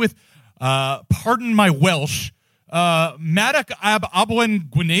obsessed with, pardon my Welsh, Maddoc ab Abwen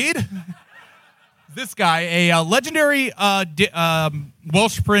Gwynedd. This guy, a legendary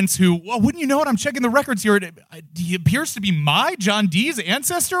Welsh prince who, well, wouldn't you know it? I'm checking the records here. He appears to be my John Dee's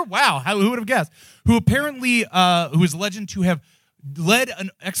ancestor. Wow, who would have guessed? Who apparently, who is legend to have led an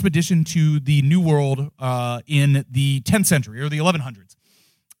expedition to the New World in the 10th century or the 1100s.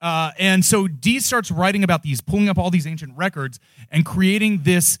 And so Dee starts writing about these, pulling up all these ancient records and creating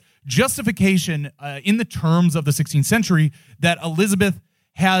this justification in the terms of the 16th century that Elizabeth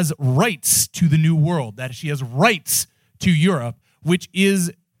has rights to the New World, that she has rights to Europe, which is,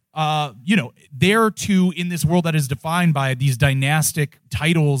 there to, in this world that is defined by these dynastic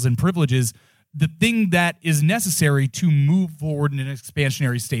titles and privileges, the thing that is necessary to move forward in an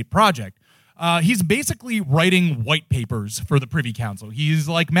expansionary state project. He's basically writing white papers for the Privy Council. He's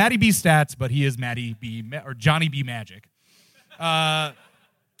like Matty B. Stats, but he is Johnny B. Magic. And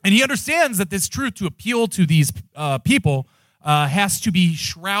he understands that this truth to appeal to these people has to be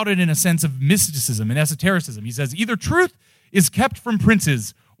shrouded in a sense of mysticism and esotericism. He says, either truth is kept from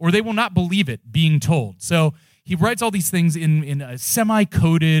princes or they will not believe it being told. So he writes all these things in a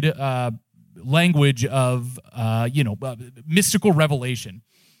semi-coded language of, mystical revelation.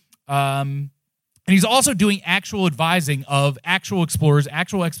 And he's also doing actual advising of actual explorers,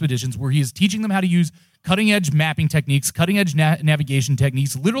 actual expeditions, where he is teaching them how to use cutting-edge mapping techniques, cutting-edge navigation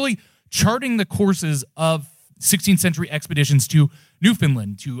techniques, literally charting the courses of 16th century expeditions to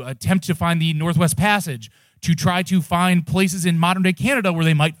Newfoundland, to attempt to find the Northwest Passage, to try to find places in modern-day Canada where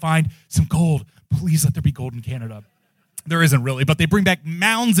they might find some gold. Please let there be gold in Canada. There isn't really, but they bring back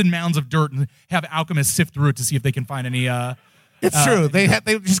mounds and mounds of dirt and have alchemists sift through it to see if they can find any... It's true. They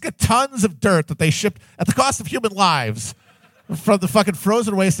just get tons of dirt that they shipped at the cost of human lives from the fucking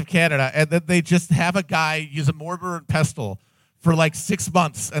frozen waste of Canada, and then they just have a guy use a mortar and pestle for like 6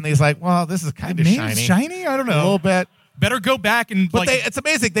 months, and he's like, well, this is kind of shiny. Shiny? I don't know. A little bit. better go back and But it's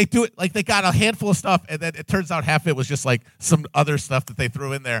amazing. They do it like they got a handful of stuff, and then it turns out half of it was just like some other stuff that they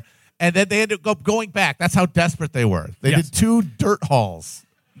threw in there. And then they ended up going back. That's how desperate they were. They did 2 dirt hauls.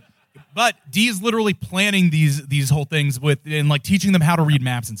 But D is literally planning these whole things and like teaching them how to read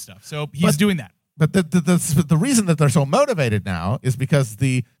maps and stuff. So he's doing that. But the reason that they're so motivated now is because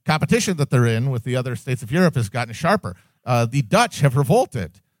the competition that they're in with the other states of Europe has gotten sharper. The Dutch have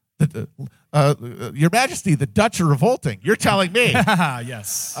revolted. Your Majesty, the Dutch are revolting. You're telling me.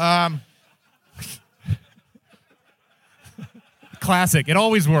 Yes. Classic. It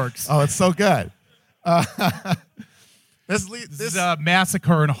always works. Oh, it's so good. This is a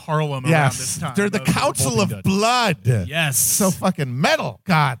massacre in Harlem around this time. They're the Council of Blood. Yes. So fucking metal.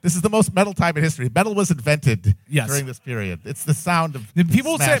 God, this is the most metal time in history. Metal was invented during this period. It's the sound of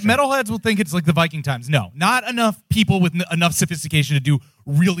people say metalheads will think it's like the Viking times. No, not enough people with enough sophistication to do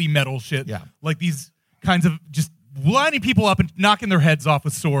really metal shit. Yeah. Like these kinds of just lining people up and knocking their heads off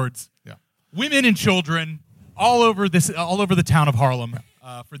with swords. Yeah. Women and children all over the town of Harlem.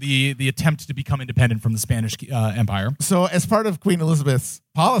 For the attempt to become independent from the Spanish Empire. So as part of Queen Elizabeth's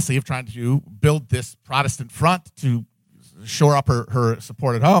policy of trying to build this Protestant front to shore up her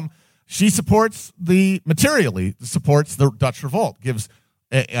support at home, she supports materially supports the Dutch revolt, gives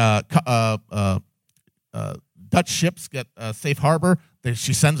Dutch ships get a safe harbor.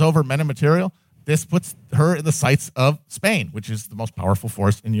 She sends over men and material. This puts her in the sights of Spain, which is the most powerful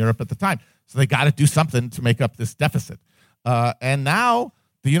force in Europe at the time. So they got to do something to make up this deficit. And now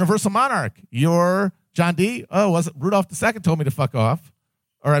the universal monarch, your John D. Oh, was it Rudolph II told me to fuck off?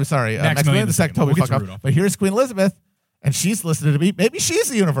 Or I'm sorry, Maximilian II told me to fuck off. But here's Queen Elizabeth, and she's listening to me. Maybe she's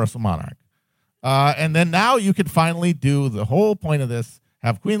the universal monarch. And then now you can finally do the whole point of this,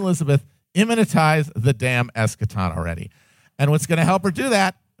 have Queen Elizabeth immanentize the damn eschaton already. And what's going to help him do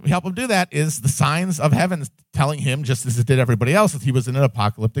that is the signs of heaven telling him, just as it did everybody else, that he was in an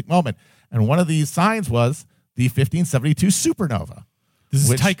apocalyptic moment. And one of these signs was the 1572 supernova. This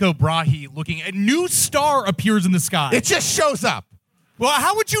is Tycho Brahe looking. A new star appears in the sky. It just shows up. Well,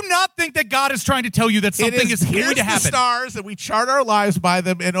 how would you not think that God is trying to tell you that something is going to happen? Here's the stars, and we chart our lives by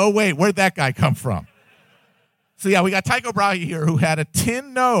them, and oh, wait, where'd that guy come from? So, yeah, we got Tycho Brahe here who had a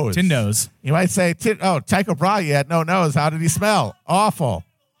tin nose. Tin nose. You might say, Tycho Brahe had no nose. How did he smell? Awful.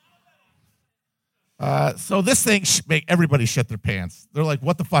 So this thing make everybody shit their pants. They're like,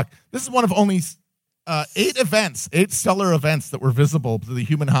 what the fuck? This is one of only 8 stellar events that were visible to the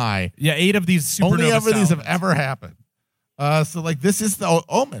human eye. Yeah, 8 of these supernova Only ever these have events. ever happened. So, like, this is the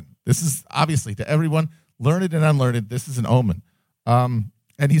omen. This is obviously to everyone, learned and unlearned, this is an omen. And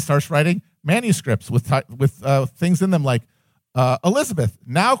he starts writing manuscripts with things in them like, Elizabeth,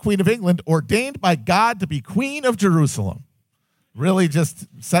 now Queen of England, ordained by God to be Queen of Jerusalem. Really just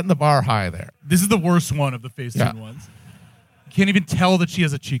setting the bar high there. This is the worst one of the Facetune ones. You can't even tell that she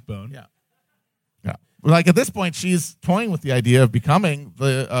has a cheekbone. Yeah. Like at this point, she's toying with the idea of becoming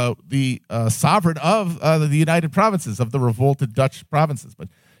the sovereign of the United Provinces, of the revolted Dutch provinces, but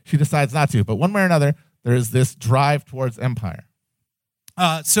she decides not to. But one way or another, there is this drive towards empire.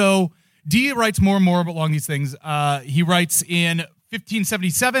 So Dee writes more and more along these things. He writes in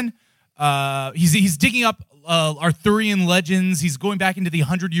 1577. He's digging up Arthurian legends. He's going back into the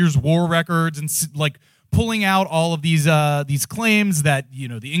 100 Years' War records and like pulling out all of these claims that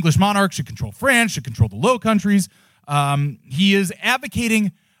the English monarch should control France, should control the Low Countries. He is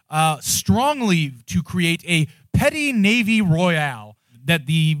advocating strongly to create a petty navy royale, that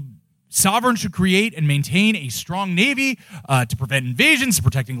the sovereign should create and maintain a strong navy to prevent invasions, to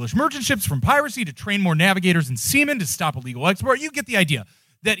protect English merchant ships from piracy, to train more navigators and seamen, to stop illegal export. You get the idea.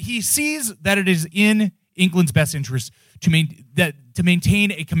 That he sees that it is in England's best interest to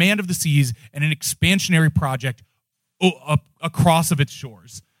maintain a command of the seas and an expansionary project across of its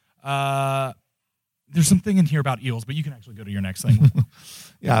shores. There's something in here about eels, but you can actually go to your next thing.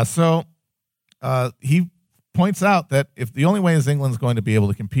 Yeah, so he points out that if the only way is England's going to be able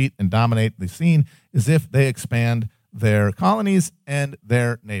to compete and dominate the scene is if they expand their colonies and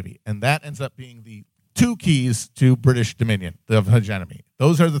their navy. And that ends up being the 2 keys to British dominion, of hegemony.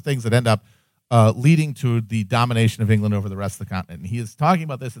 Those are the things that end up leading to the domination of England over the rest of the continent. And he is talking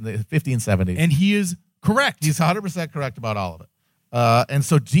about this in the 1570s. And he is correct. He's 100% correct about all of it. And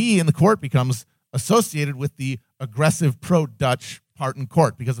so Dee in the court becomes associated with the aggressive pro-Dutch part in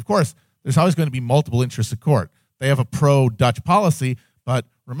court because, of course, there's always going to be multiple interests at court. They have a pro-Dutch policy, but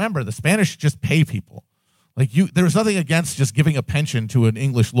remember, the Spanish just pay people. Like there was nothing against just giving a pension to an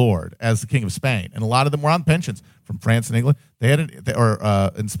English lord as the king of Spain, and a lot of them were on pensions from France and England. They had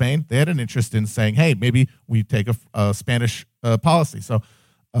in Spain, they had an interest in saying, "Hey, maybe we take a Spanish policy." So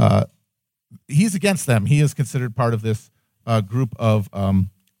he's against them. He is considered part of this group of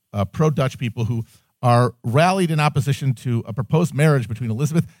pro-Dutch people who are rallied in opposition to a proposed marriage between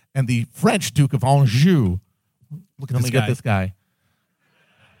Elizabeth and the French Duke of Anjou. Look at this guy.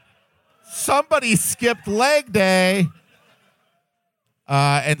 Somebody skipped leg day.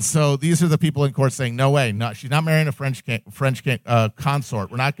 And so these are the people in court saying, no way, no, she's not marrying a French consort.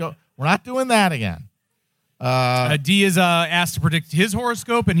 We're not doing that again. D is asked to predict his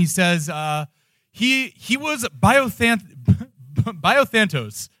horoscope, and he says he was Biothantos,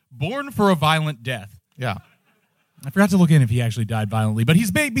 born for a violent death. Yeah. I forgot to look in if he actually died violently, but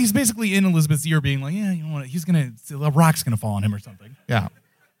he's basically in Elizabeth's ear being like, yeah, you know what, a rock's going to fall on him or something. Yeah.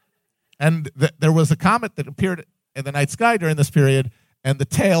 And there was a comet that appeared in the night sky during this period, and the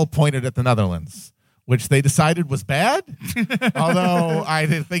tail pointed at the Netherlands, which they decided was bad. Although I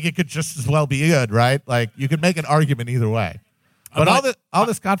think it could just as well be good, right? Like, you could make an argument either way. But all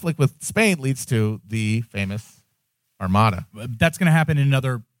this conflict with Spain leads to the famous Armada. That's going to happen in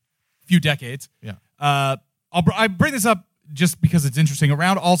another few decades. Yeah. I bring this up just because it's interesting.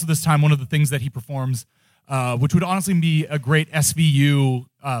 Around also this time, one of the things that he performs, which would honestly be a great SVU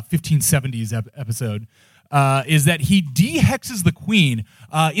 1570s episode, is that he de-hexes the Queen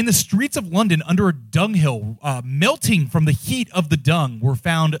in the streets of London under a dunghill. Melting from the heat of the dung were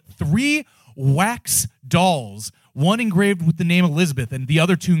found 3 wax dolls, one engraved with the name Elizabeth and the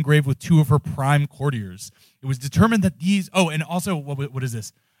other 2 engraved with 2 of her prime courtiers. It was determined that these... Oh, and also, what is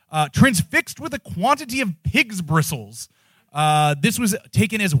this? Transfixed with a quantity of pig's bristles. This was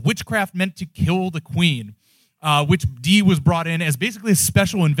taken as witchcraft meant to kill the Queen, which D was brought in as basically a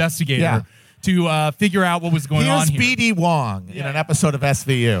special investigator to figure out what was going on here. Here's B.D. Wong in an episode of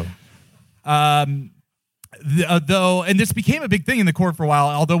SVU. Though, and this became a big thing in the court for a while,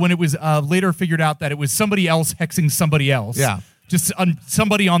 although when it was later figured out that it was somebody else hexing somebody else. Yeah. Just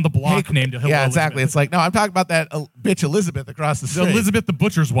somebody on the block named Hello Yeah, exactly. Elizabeth. It's like, no, I'm talking about that bitch Elizabeth across the street. Elizabeth the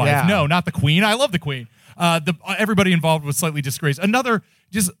butcher's wife. Yeah. No, not the Queen. I love the Queen. Everybody involved was slightly disgraced.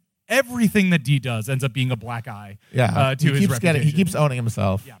 Just everything that D does ends up being a black eye to his reputation. He keeps owning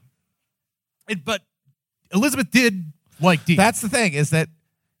himself. Yeah. But Elizabeth did like D. That's the thing, is that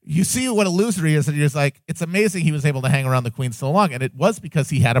you see what a loser he is, and you're just like, it's amazing he was able to hang around the Queen so long, and it was because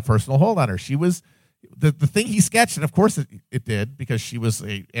he had a personal hold on her. She was... The thing he sketched, and of course it did, because she was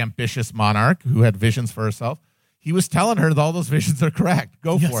an ambitious monarch who had visions for herself, he was telling her that all those visions are correct.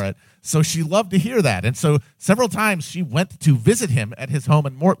 Go for it. So she loved to hear that. And so several times she went to visit him at his home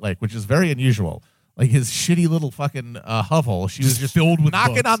in Mortlake, which is very unusual. Like his shitty little fucking hovel. She was just filled with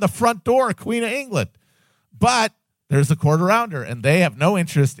knocking books on the front door, Queen of England. But there's a court around her, and they have no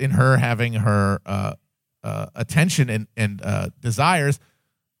interest in her having her attention and desires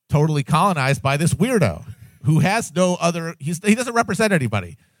totally colonized by this weirdo who has no other... He doesn't represent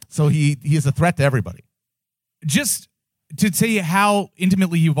anybody. So he is a threat to everybody. Just to say how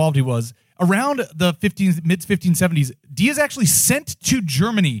intimately involved he was, around the mid-1570s, D is actually sent to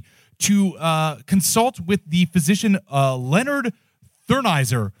Germany to consult with the physician Leonard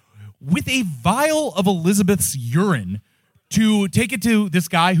Thurnizer with a vial of Elizabeth's urine to take it to this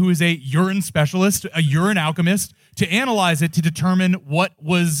guy who is a urine specialist, a urine alchemist, to analyze it to determine what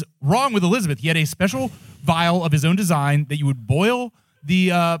was wrong with Elizabeth. He had a special vial of his own design that you would boil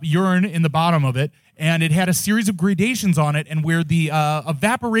the urine in the bottom of it, and it had a series of gradations on it, and where the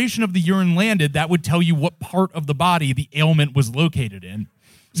evaporation of the urine landed, that would tell you what part of the body the ailment was located in.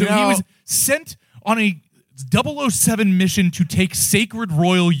 So he was sent on a 007 mission to take sacred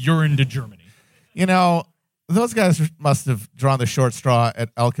royal urine to Germany. You know, those guys must have drawn the short straw at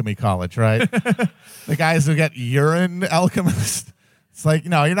alchemy college, right? The guys who get urine alchemist. It's like,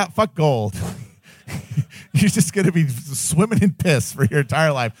 no, you're not, fuck gold. You're just going to be swimming in piss for your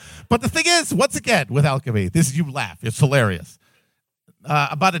entire life. But the thing is, once again, with alchemy, you laugh. It's hilarious.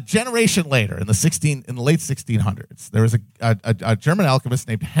 About a generation later, in the late 1600s, there was a German alchemist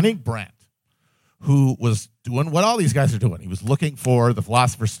named Henning Brandt who was doing what all these guys are doing. He was looking for the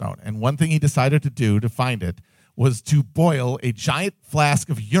Philosopher's Stone. And one thing he decided to do to find it was to boil a giant flask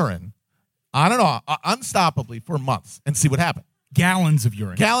of urine on and off, unstoppably for months and see what happened. Gallons of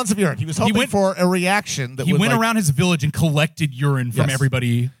urine. He was hoping for a reaction that he went around his village and collected urine from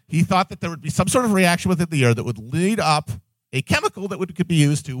everybody. He thought that there would be some sort of reaction within the urine that would lead up a chemical that could be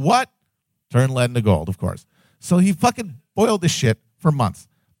used to what? Turn lead into gold, of course. So he fucking boiled this shit for months.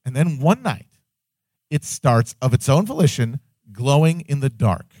 And then one night, it starts of its own volition glowing in the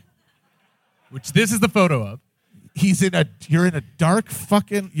dark. Which this is the photo of. You're in a dark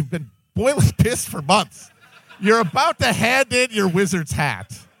fucking, you've been boiling piss for months. You're about to hand in your wizard's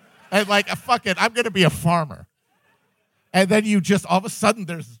hat. And like, I'm going to be a farmer. And then you just, all of a sudden,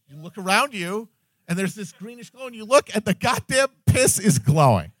 there's look around you, and there's this greenish glow, and you look, and the goddamn piss is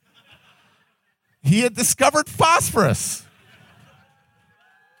glowing. He had discovered phosphorus.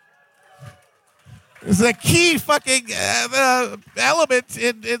 It's a key fucking element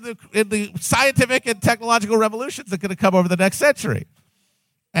in the scientific and technological revolutions that are going to come over the next century.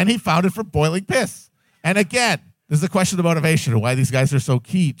 And he found it from boiling piss. And again, this is a question of motivation and why these guys are so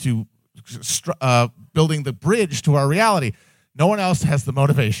key to building the bridge to our reality. No one else has the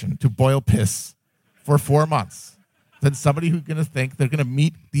motivation to boil piss for 4 months than somebody who's going to think they're going to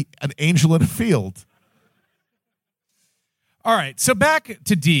meet an angel in a field. All right, so back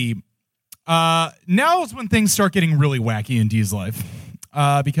to D. Now is when things start getting really wacky in Dee's life,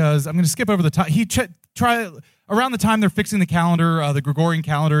 because I'm going to skip over the time. Around the time they're fixing the calendar, the Gregorian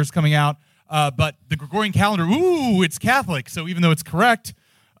calendar is coming out, but the Gregorian calendar, it's Catholic, so even though it's correct,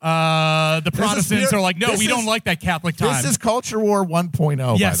 the Protestants are like, no, we don't like that Catholic time. This is Culture War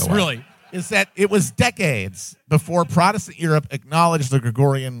 1.0, yes, by the way. Really. Is that it was decades before Protestant Europe acknowledged the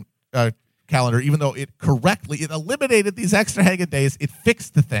Gregorian calendar, even though it eliminated these extra Hagen days, it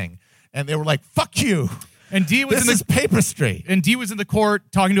fixed the thing. And they were like, fuck you. And D was this is papistry. And D was in the court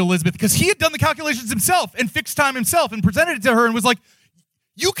talking to Elizabeth because he had done the calculations himself and fixed time himself and presented it to her and was like,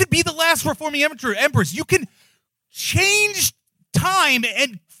 you could be the last reforming empress. You can change time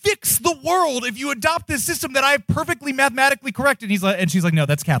and fix the world if you adopt this system that I have perfectly mathematically correct. And she's like, no,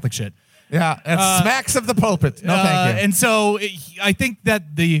 that's Catholic shit. Yeah, and smacks of the pulpit. No, thank you. And so I think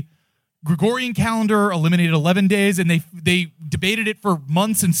that the Gregorian calendar eliminated 11 days, and they debated it for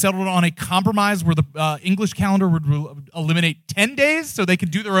months and settled on a compromise where the English calendar would eliminate 10 days so they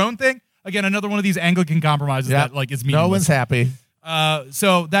could do their own thing. Again, another one of these Anglican compromises that is meaningless. No one's happy.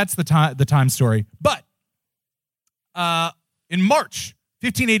 So that's the time story. But in March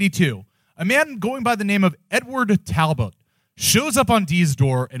 1582, a man going by the name of Edward Talbot shows up on Dee's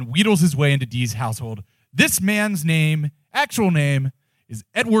door and wheedles his way into Dee's household. This man's actual name, is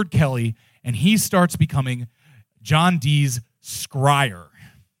Edward Kelly, and he starts becoming John Dee's scryer.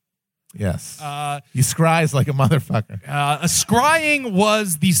 Yes. He scries like a motherfucker. Scrying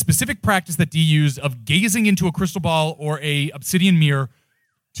was the specific practice that Dee used of gazing into a crystal ball or a obsidian mirror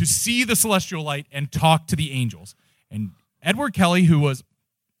to see the celestial light and talk to the angels. And Edward Kelly, who was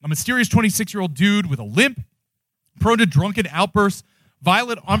a mysterious 26-year-old dude with a limp, prone to drunken outbursts,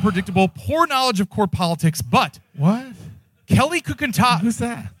 violent, unpredictable, poor knowledge of court politics, but... What? Kelly could concoct. Who's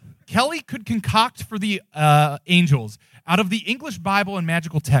that? Kelly could concoct for the angels out of the English Bible and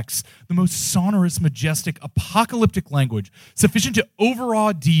magical texts the most sonorous, majestic, apocalyptic language sufficient to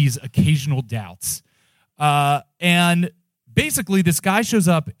overawe Dee's occasional doubts. And basically, this guy shows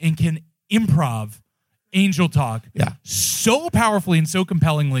up and can improv angel talk so powerfully and so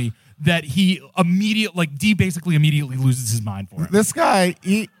compellingly that Dee basically immediately loses his mind for him. This guy,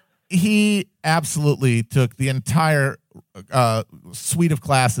 he absolutely took the entire suite of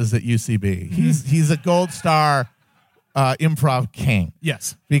classes at UCB. He's a gold star improv king.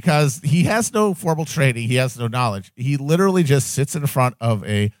 Yes. Because he has no formal training. He has no knowledge. He literally just sits in front of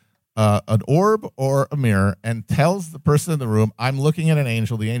an orb or a mirror and tells the person in the room, I'm looking at an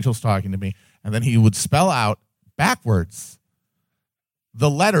angel. The angel's talking to me. And then he would spell out backwards the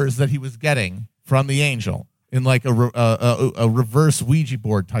letters that he was getting from the angel in like a reverse Ouija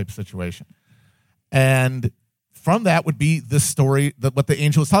board type situation. And from that would be the story that what the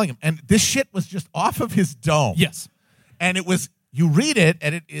angel was telling him. And this shit was just off of his dome. Yes. And it was, you read it,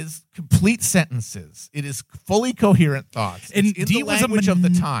 and it is complete sentences. It is fully coherent thoughts. And it's in Dee the language of the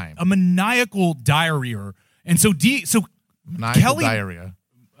time. A maniacal diarrheer. And so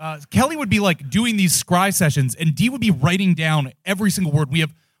Kelly would be like doing these scry sessions, and Dee would be writing down every single word. We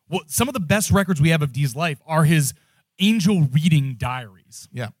have some of the best records we have of Dee's life are his angel reading diaries.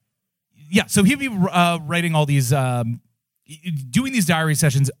 Yeah. Yeah, so he'd be writing all these, doing these diary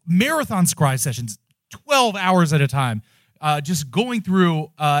sessions, marathon scry sessions, 12 hours at a time, just going through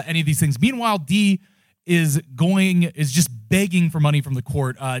any of these things. Meanwhile, Dee is just begging for money from the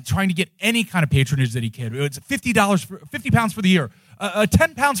court, trying to get any kind of patronage that he can. It's £50 for the year,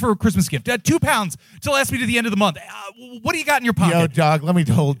 £10 for a Christmas gift, £2 to last me to the end of the month. What do you got in your pocket? Yo, dog, let me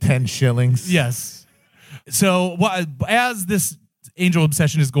hold 10 shillings. Yes. So as this angel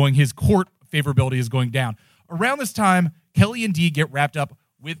obsession is going, his court favorability is going down. Around this time, Kelly and Dee get wrapped up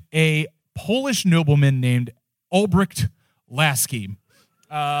with a Polish nobleman named Albrecht Lasky.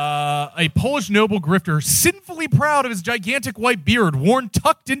 A Polish noble grifter, sinfully proud of his gigantic white beard worn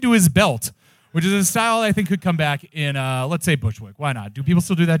tucked into his belt, which is a style I think could come back in, let's say, Bushwick. Why not? Do people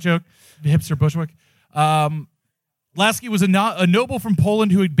still do that joke? The hipster Bushwick? Lasky was a noble from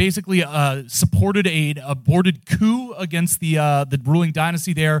Poland who had basically supported an aborted coup against the ruling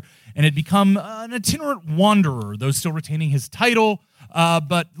dynasty there, and had become an itinerant wanderer, though still retaining his title,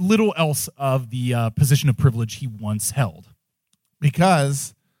 but little else of the position of privilege he once held.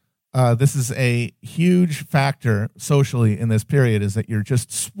 Because this is a huge factor socially in this period, is that you're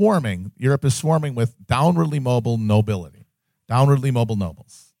just swarming. Europe is swarming with downwardly mobile nobility, downwardly mobile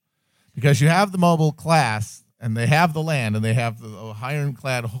nobles. Because you have the mobile class, and they have the land, and they have the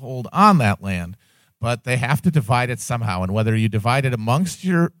ironclad hold on that land, but they have to divide it somehow. And whether you divide it amongst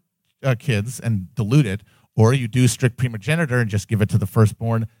your kids and dilute it, or you do strict primogeniture and just give it to the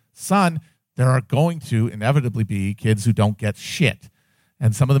firstborn son, there are going to inevitably be kids who don't get shit.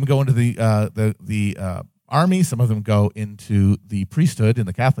 And some of them go into the army, some of them go into the priesthood in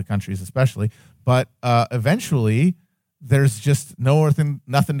the Catholic countries especially, but eventually there's just nothing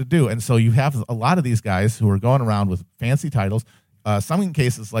to do. And so you have a lot of these guys who are going around with fancy titles, some in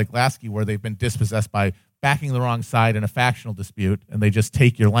cases like Lasky where they've been dispossessed by backing the wrong side in a factional dispute, and they just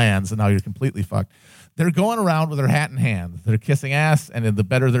take your lands, and now you're completely fucked. They're going around with their hat in hand. They're kissing ass, and the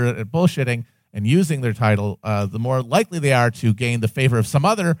better they're at bullshitting and using their title, the more likely they are to gain the favor of some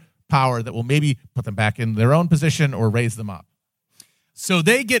other power that will maybe put them back in their own position or raise them up. So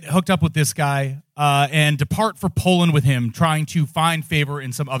they get hooked up with this guy and depart for Poland with him, trying to find favor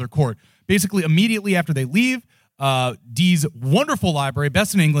in some other court. Basically, immediately after they leave, Dee's wonderful library,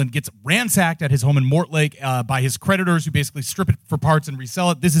 best in England, gets ransacked at his home in Mortlake by his creditors, who basically strip it for parts and resell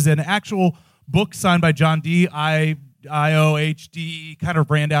it. This is an actual book signed by John Dee, IOHD, kind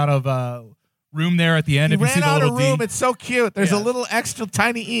of ran out of room there at the end. He if you ran see the out little of room. D. It's so cute. There's a little extra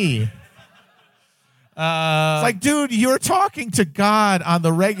tiny E. It's like, dude, you're talking to God on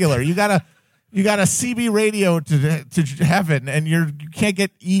the regular. You got a CB radio to heaven, and you can't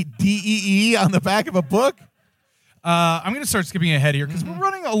get DEE on the back of a book. I'm going to start skipping ahead here because we're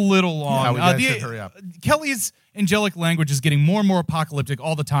running a little long. Yeah, we should hurry up. Kelly's angelic language is getting more and more apocalyptic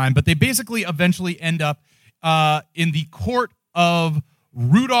all the time, but they basically eventually end up in the court of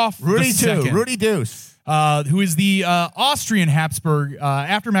Rudolph II. Rudy Deuce. Who is the Austrian Habsburg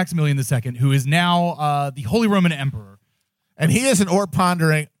after Maximilian II, who is now the Holy Roman Emperor. And he is an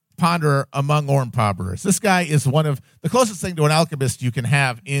ponderer among orm ponderers. This guy is one of the closest thing to an alchemist you can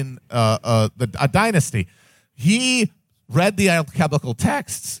have in a dynasty. He read the alchemical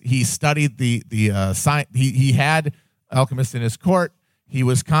texts. He studied the science. He had alchemists in his court. He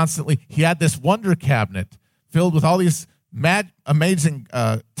had this wonder cabinet filled with all these amazing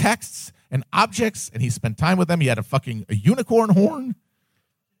texts and objects, and he spent time with them. He had a unicorn horn.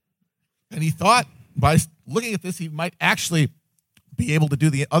 And he thought by looking at this, he might actually be able to do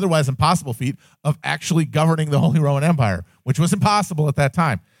the otherwise impossible feat of actually governing the Holy Roman Empire, which was impossible at that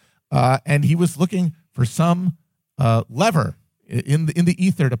time. And he was looking for some lever in the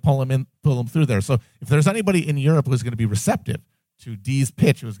ether to pull him through there. So if there's anybody in Europe who's going to be receptive to Dee's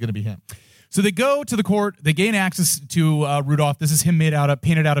pitch, it was going to be him. So they go to the court. They gain access to Rudolph. This is him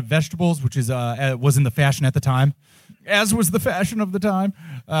painted out of vegetables, which was in the fashion at the time, as was the fashion of the time.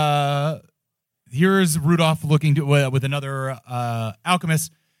 Here's Rudolph looking with another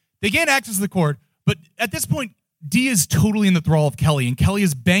alchemist. They gain access to the court, but at this point, Dee is totally in the thrall of Kelly, and Kelly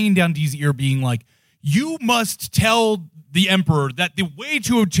is banging down Dee's ear, being like, "You must tell the emperor that the way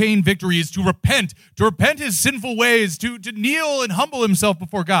to obtain victory is to repent his sinful ways, to kneel and humble himself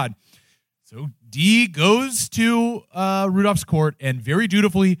before God." So Dee goes to Rudolph's court and very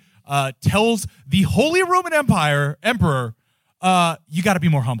dutifully tells the Holy Roman emperor, "You got to be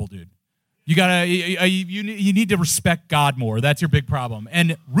more humble, dude. You need to respect God more. That's your big problem."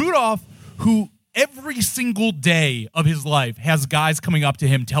 And Rudolph, who every single day of his life has guys coming up to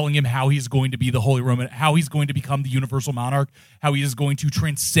him telling him how he's going to be the Holy Roman, how he's going to become the universal monarch, how he is going to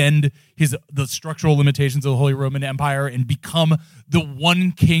transcend the structural limitations of the Holy Roman Empire and become the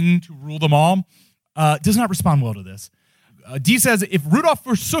one king to rule them all, does not respond well to this. Dee says if Rudolph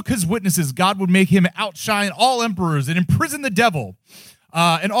forsook his witnesses, God would make him outshine all emperors and imprison the devil.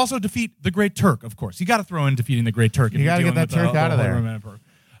 And also defeat the Great Turk, of course. You got to throw in defeating the Great Turk. You got to get that Turk out of there.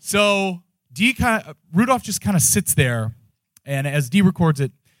 So Rudolph just kind of sits there, and as Dee records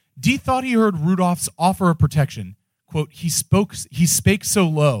it, Dee thought he heard Rudolph's offer of protection. Quote, he spake so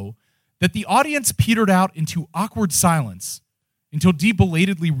low that the audience petered out into awkward silence until Dee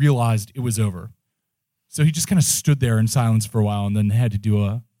belatedly realized it was over. So he just kind of stood there in silence for a while and then had to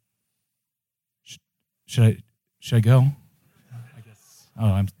do should I go?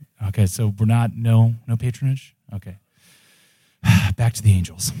 Oh, okay. So we're not no patronage. Okay, back to the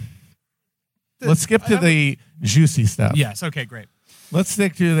angels. Let's skip to the juicy stuff. Yes. Okay. Great. Let's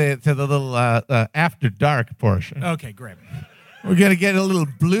stick to the little after dark portion. Okay, great. We're going to get a little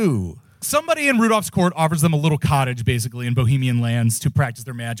blue. Somebody in Rudolph's court offers them a little cottage, basically, in Bohemian lands to practice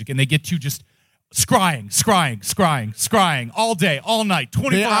their magic, and they get to just scrying all day, all night,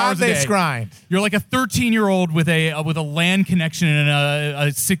 24 hours a day. Scrying. You're like a 13-year-old with a land connection and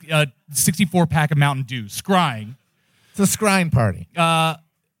a 64-pack of Mountain Dew, scrying. It's a scrying party.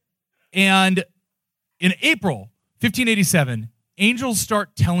 And in April 1587, angels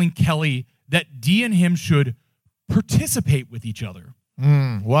start telling Kelly that Dee and him should participate with each other.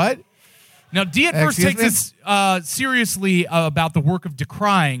 What? Now, Dee at first takes this seriously about the work of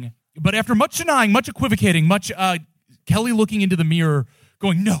decrying, but after much denying, much equivocating, much Kelly looking into the mirror,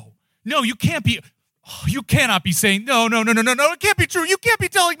 going, no, you can't be, you cannot be saying, no, it can't be true. You can't be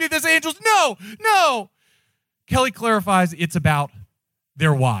telling me this, angels. No. Kelly clarifies it's about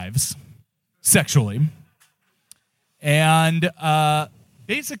their wives, sexually. And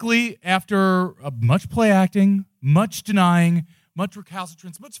basically, after much play acting, much denying, much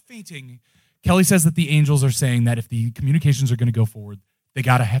recalcitrance, much fainting, Kelly says that the angels are saying that if the communications are going to go forward, they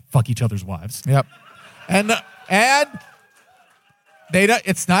got to fuck each other's wives. Yep. And they don't,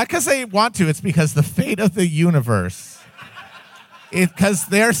 it's not because they want to, it's because the fate of the universe. Because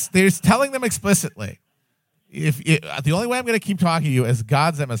they're telling them explicitly, the only way I'm going to keep talking to you as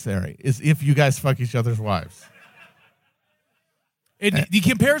God's emissary is if you guys fuck each other's wives. He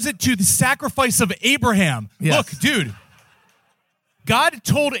compares it to the sacrifice of Abraham. Yes. Look, dude, God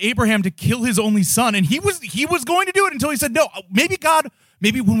told Abraham to kill his only son, and he was going to do it until he said no.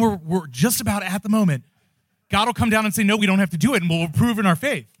 Maybe when we're just about at the moment, God will come down and say, no, we don't have to do it, and we'll prove in our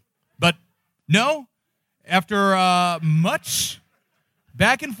faith. But no, after much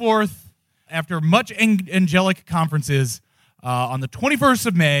back and forth, after much angelic conferences, on the 21st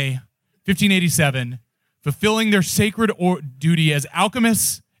of May, 1587, fulfilling their sacred duty as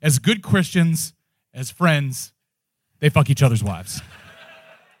alchemists, as good Christians, as friends, they fuck each other's wives.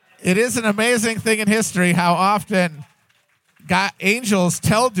 It is an amazing thing in history how often angels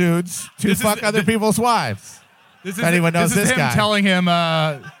tell dudes to fuck other people's wives. This if anyone knows this is this him guy. telling him,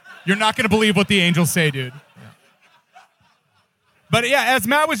 you're not going to believe what the angels say, dude. Yeah. But yeah, as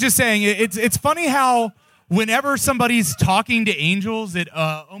Matt was just saying, it's funny how whenever somebody's talking to angels, it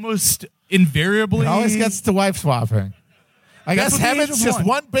almost invariably... It always gets to wife swapping. I guess heaven's just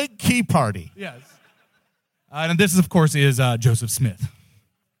one big key party. Yes. And this, of course, is Joseph Smith.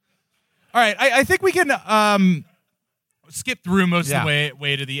 All right, I think we can skip through most of the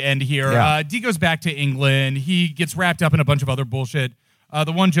way to the end here. Yeah. Dee goes back to England. He gets wrapped up in a bunch of other bullshit.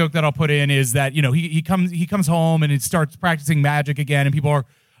 The one joke that I'll put in is that he comes home and he starts practicing magic again, and people are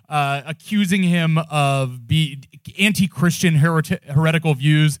accusing him of anti-Christian heretical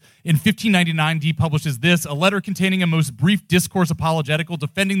views. In 1599, Dee publishes this, a letter containing a most brief discourse apologetical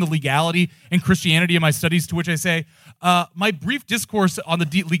defending the legality and Christianity of my studies, to which I say, my brief discourse on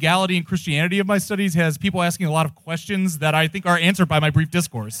the legality and Christianity of my studies has people asking a lot of questions that I think are answered by my brief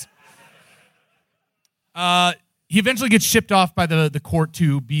discourse. He eventually gets shipped off by the court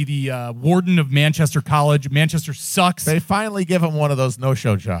to be the warden of Manchester College. Manchester sucks. They finally give him one of those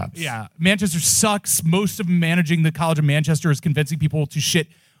no-show jobs. Yeah, Manchester sucks. Most of managing the College of Manchester is convincing people to shit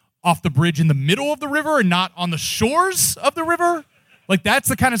off the bridge in the middle of the river and not on the shores of the river. Like, that's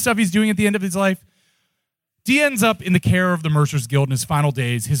the kind of stuff he's doing at the end of his life. Dee ends up in the care of the Mercers Guild in his final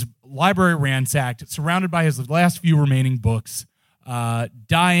days, his library ransacked, surrounded by his last few remaining books,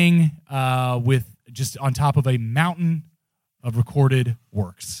 dying with just on top of a mountain of recorded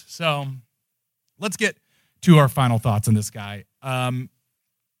works. So let's get to our final thoughts on this guy.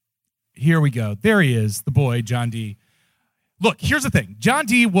 Here we go. There he is, the boy, John Dee. Look, here's the thing. John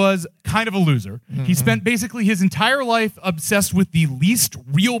Dee was kind of a loser. Mm-hmm. He spent basically his entire life obsessed with the least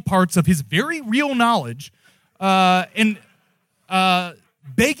real parts of his very real knowledge and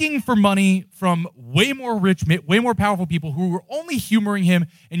begging for money from way more rich, way more powerful people who were only humoring him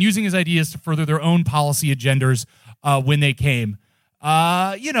and using his ideas to further their own policy agendas when they came.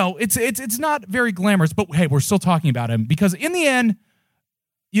 It's not very glamorous, but hey, we're still talking about him because in the end,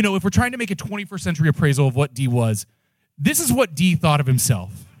 if we're trying to make a 21st century appraisal of what Dee was, this is what Dee thought of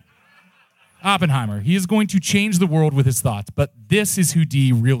himself. Oppenheimer. He is going to change the world with his thoughts, but this is who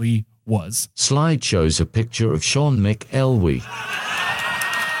Dee really was. Slide shows a picture of Sean McElwee.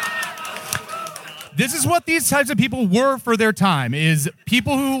 This is what these types of people were for their time, is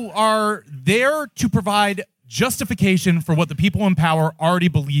people who are there to provide justification for what the people in power already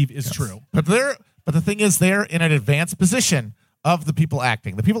believe is true. But the thing is, they're in an advanced position of the people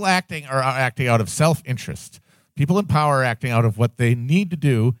acting. The people acting are acting out of self-interest. People in power are acting out of what they need to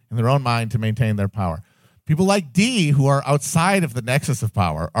do in their own mind to maintain their power. People like D, who are outside of the nexus of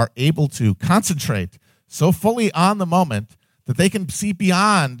power, are able to concentrate so fully on the moment that they can see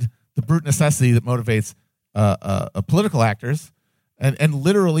beyond the brute necessity that motivates political actors and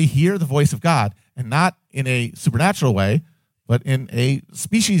literally hear the voice of God, and not in a supernatural way, but in a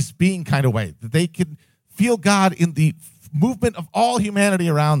species being kind of way, that they can feel God in the movement of all humanity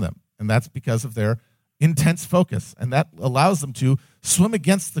around them. And that's because of their intense focus. And that allows them to swim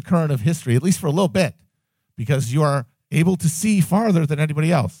against the current of history, at least for a little bit, because you are able to see farther than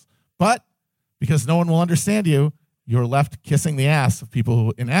anybody else. But because no one will understand you, you're left kissing the ass of people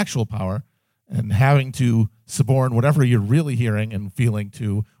who, in actual power, and having to suborn whatever you're really hearing and feeling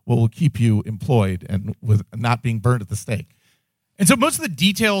to what will keep you employed and with not being burned at the stake. And so most of the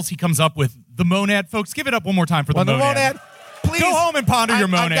details he comes up with, the monad, folks, give it up one more time for the monad. Please go home and ponder your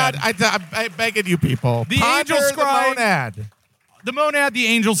monad. I'm begging you people. The ponder angel scrying. The monad. The monad, the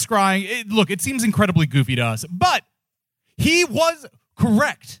angel scrying. Look, it seems incredibly goofy to us, but he was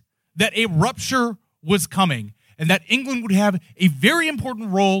correct that a rupture was coming and that England would have a very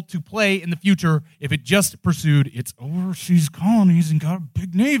important role to play in the future if it just pursued its overseas colonies and got a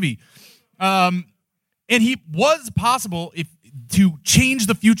big navy. And he was possible to change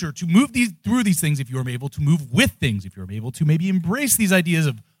the future, to move through these things, if you were able to move with things, if you were able to maybe embrace these ideas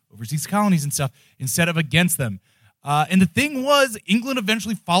of overseas colonies and stuff instead of against them. And the thing was, England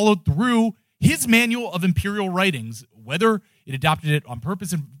eventually followed through his manual of imperial writings. Whether it adopted it on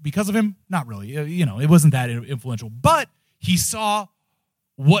purpose and because of him, not really. It wasn't that influential. But he saw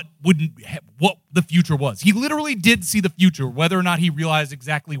what the future was. He literally did see the future, whether or not he realized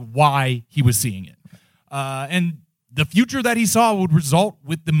exactly why he was seeing it. And the future that he saw would result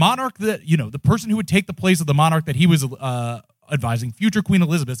with the monarch that, the person who would take the place of the monarch that he was advising, future Queen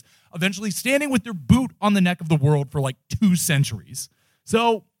Elizabeth, eventually standing with their boot on the neck of the world for like 2 centuries.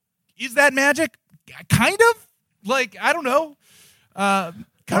 So is that magic? Kind of. I don't know.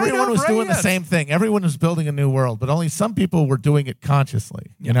 Everyone was doing the same thing. Everyone was building a new world, but only some people were doing it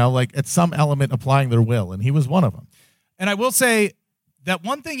consciously, at some element applying their will, and he was one of them. And I will say that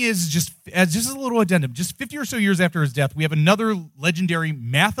one thing is, just as a little addendum, just 50 or so years after his death, we have another legendary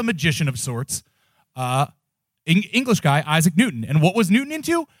mathematician of sorts, English guy, Isaac Newton. And what was Newton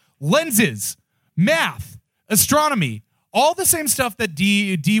into? Lenses, math, astronomy, all the same stuff that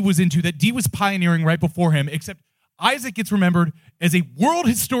D was into, that D was pioneering right before him, except Isaac gets remembered as a world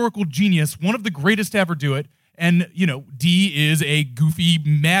historical genius, one of the greatest to ever do it. And, D is a goofy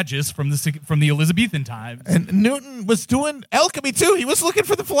magus from the Elizabethan times. And Newton was doing alchemy, too. He was looking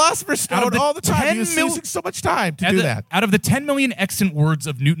for the philosopher's stone all the time. He was using so much time to do that. Out of the 10 million extant words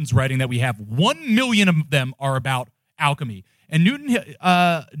of Newton's writing that we have, 1 million of them are about alchemy. And Newton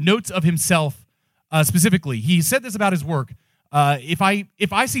notes of himself specifically, he said this about his work, if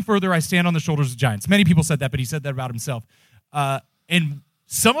I see further, I stand on the shoulders of giants. Many people said that, but he said that about himself. And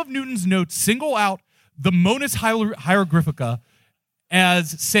some of Newton's notes single out the Monus Hieroglyphica as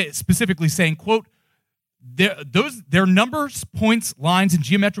specifically saying, quote, their numbers, points, lines, and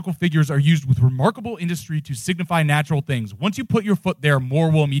geometrical figures are used with remarkable industry to signify natural things. Once you put your foot there, more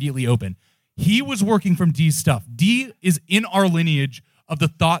will immediately open. He was working from D's stuff. D is in our lineage of the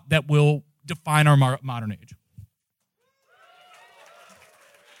thought that will define our modern age.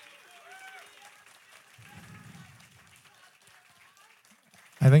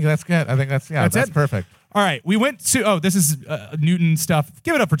 I think that's good. I think that's perfect. All right, we went to, this is Newton stuff.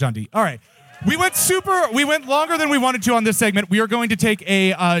 Give it up for John D. All right. We went longer than we wanted to on this segment. We are going to take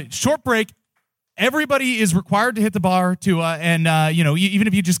a short break. Everybody is required to hit the bar even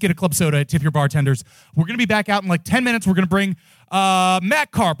if you just get a club soda, tip your bartenders. We're going to be back out in like 10 minutes. We're going to bring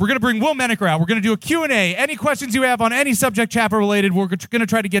Matt Karp. We're going to bring Will Menaker out. We're going to do a Q&A. Any questions you have on any subject chapter related, we're going to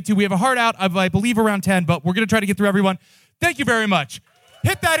try to get to. We have a hard out of, I believe, around 10, but we're going to try to get through everyone. Thank you very much.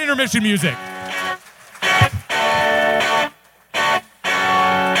 Hit that intermission music.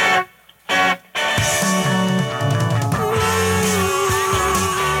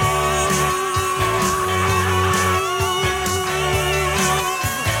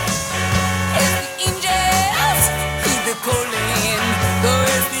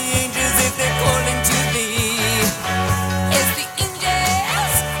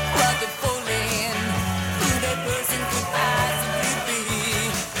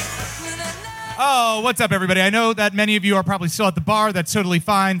 What's up, everybody? I know that many of you are probably still at the bar. That's totally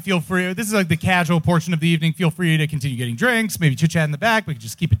fine. Feel free. This is like the casual portion of the evening. Feel free to continue getting drinks, maybe chit-chat in the back. We can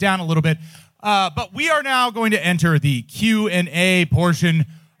just keep it down a little bit. But we are now going to enter the Q&A portion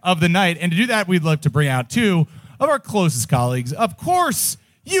of the night. And to do that, we'd love to bring out 2 of our closest colleagues. Of course,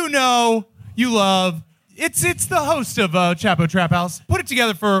 you love. It's the host of Chapo Trap House. Put it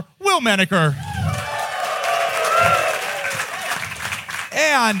together for Will Menaker.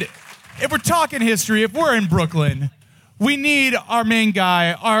 And if we're talking history, if we're in Brooklyn, we need our main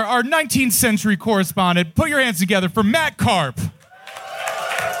guy, our 19th century correspondent. Put your hands together for Matt Karp.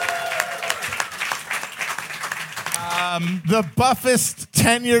 The buffest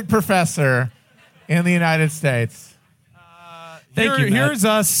tenured professor in the United States. Thank you, Matt. Here's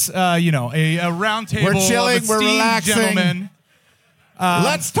us, a round table. We're chilling, of we're esteemed relaxing. gentlemen.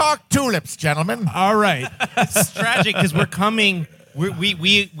 Let's talk tulips, gentlemen. All right. It's tragic because we're coming.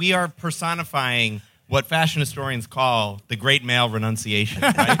 We are personifying what fashion historians call the great male renunciation.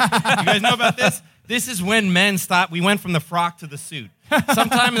 Right? You guys know about this? This is when men stopped. We went from the frock to the suit.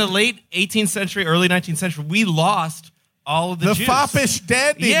 Sometime in the late 18th century, early 19th century, we lost all of the Jews. Foppish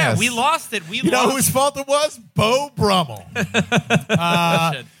dandiness. Yeah, we lost it. You know whose fault it was? Beau Brummel.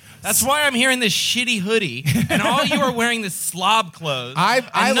 That's why I'm here in this shitty hoodie, and all you are wearing this slob clothes. I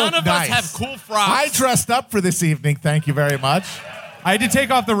none look of nice. us have cool frocks. I dressed up for this evening. Thank you very much. I had to take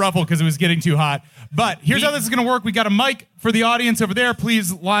off the ruffle because it was getting too hot. But here's how this is going to work. We got a mic for the audience over there.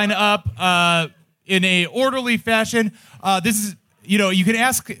 Please line up in a orderly fashion. This is, you can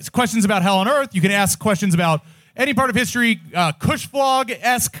ask questions about hell on earth. You can ask questions about any part of history, Kush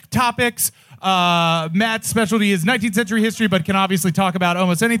Vlog-esque topics. Matt's specialty is 19th century history, but can obviously talk about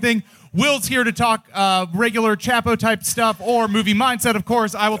almost anything. Will's here to talk regular Chapo type stuff or movie mindset, of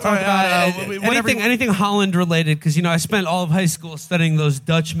course. I will talk about whatever. Anything Holland related, because I spent all of high school studying those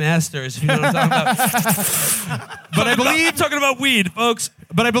Dutch masters. If you know what I'm talking about. But I believe talking about weed, folks.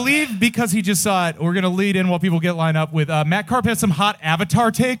 But I believe because he just saw it, we're going to lead in while people get lined up with Matt Karp has some hot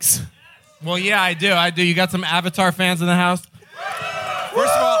Avatar takes. Well, yeah, I do. You got some Avatar fans in the house?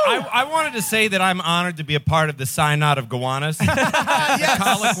 First of all, I wanted to say that I'm honored to be a part of the Synod of Gowanus, the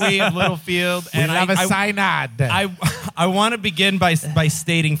colloquy of Littlefield. We love a synod. I want to begin by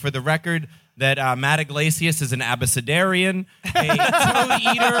stating for the record that Matt Iglesias is an abecedarian, a toad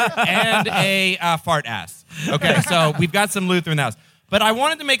eater, and a fart ass. Okay, so we've got some Luther in the house. But I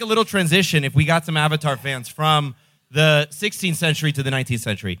wanted to make a little transition if we got some Avatar fans from the 16th century to the 19th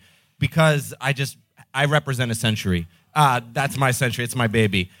century, because I represent a century. That's my century. It's my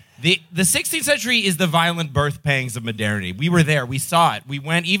baby. The 16th century is the violent birth pangs of modernity. We were there. We saw it. We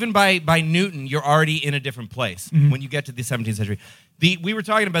went, even by Newton, you're already in a different place when you get to the 17th century. We were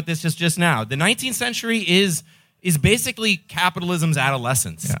talking about this just now. The 19th century is basically capitalism's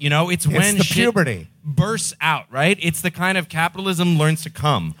adolescence. Yeah. It's when the shit puberty bursts out, right? It's the kind of capitalism learns to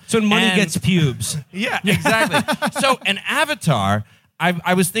come. So when money gets pubes. Yeah, exactly. So an Avatar...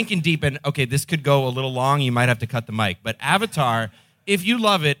 I was thinking deep, and okay, this could go a little long. You might have to cut the mic. But Avatar, if you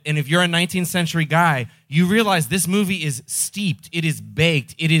love it, and if you're a 19th century guy, you realize this movie is steeped. It is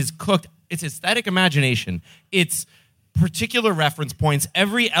baked. It is cooked. It's aesthetic imagination. It's particular reference points.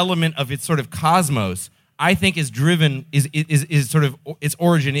 Every element of its sort of cosmos, I think, is driven, is sort of, its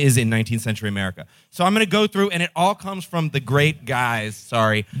origin is in 19th century America. So I'm going to go through, and it all comes from the great guys,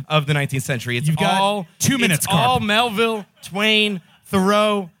 of the 19th century. You've got 2 minutes, It's all Karp. Melville, Twain,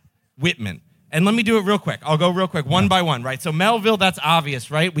 Thoreau, Whitman. And let me do it real quick. I'll go real quick, one by one, right? So Melville, that's obvious,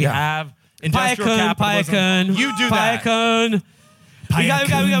 right? We have industrial capitalism. You do that. We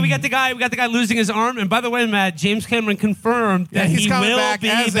got the guy losing his arm. And by the way, Matt, James Cameron confirmed that he's he coming will back be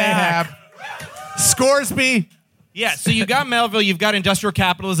as back. Ahab. Scoresby. Yeah, so you've got Melville, you've got industrial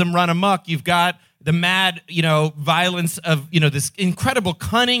capitalism run amok, you've got the mad, violence of, this incredible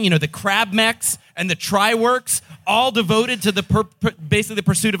cunning, the crab mechs and the tri-works, all devoted to basically the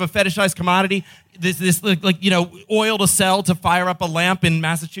pursuit of a fetishized commodity, this oil to sell to fire up a lamp in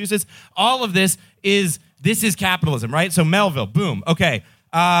Massachusetts. All of this is capitalism, right? So Melville, boom, okay.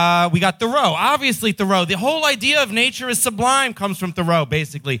 We got Thoreau. Obviously, Thoreau. The whole idea of nature is sublime comes from Thoreau,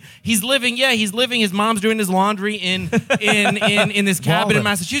 basically. He's living, his mom's doing his laundry in this cabin in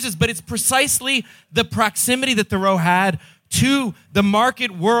Massachusetts, but it's precisely the proximity that Thoreau had to the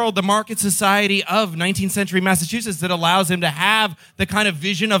market world, the market society of 19th century Massachusetts that allows him to have the kind of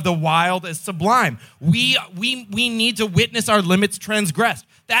vision of the wild as sublime. We need to witness our limits transgressed.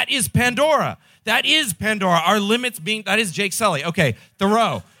 That is Pandora. Our limits being, that is Jake Sully. Okay,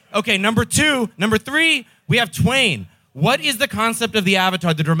 Thoreau. Okay, number 3, we have Twain. What is the concept of the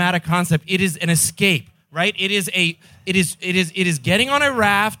Avatar, the dramatic concept? It is an escape, right? It is getting on a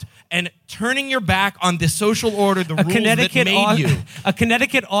raft and turning your back on the social order, the rules that made you. A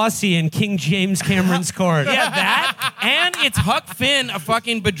Connecticut Aussie in King James Cameron's court. Yeah, that. And it's Huck Finn, a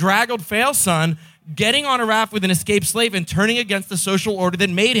fucking bedraggled fail son, getting on a raft with an escaped slave and turning against the social order that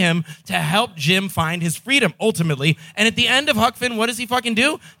made him to help Jim find his freedom, ultimately. And at the end of Huck Finn, what does he fucking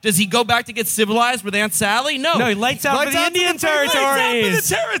do? Does he go back to get civilized with Aunt Sally? No. No, he lights out for the Indian territories.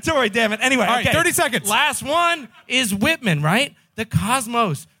 Lights out for the territory, damn it. Anyway, All right, okay. 30 seconds. Last one is Whitman, right? the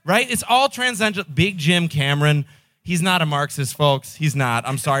cosmos, right? It's all transcendental. Big Jim Cameron, he's not a Marxist, folks. He's not.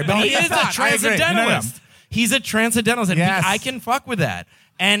 I'm sorry. But No, he he's is a not. I agree. transcendentalist. He's a transcendentalist. And Yes. I can fuck with that.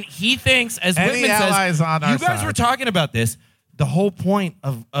 And he thinks, as Any Whitman allies says, on our you guys side. were talking about this. The whole point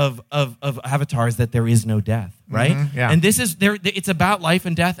of Avatar is that there is no death, right? yeah. And this is there. It's about life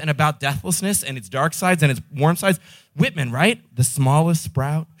and death, and about deathlessness, and its dark sides and its warm sides. Whitman, right? The smallest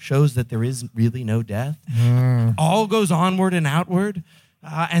sprout shows that there is really no death. All goes onward and outward,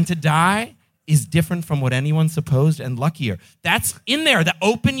 and to die is different from what anyone supposed and luckier. That's in there. That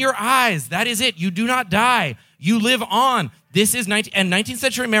open your eyes. That is it. You do not die. You live on. This is 19th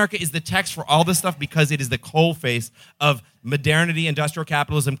century America is the text for all this stuff because it is the coal face of modernity, industrial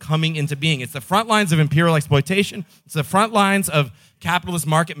capitalism coming into being. It's the front lines of imperial exploitation. It's the front lines of capitalist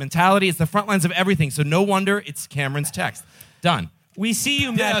market mentality. It's the front lines of everything. So no wonder it's Cameron's text. Done. We see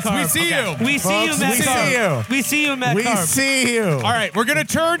you, Matt Yes, Carp. we see you. We see Folks, you, Matt we Carp. see you. We see you, Matt We Carp. see you. All right, we're going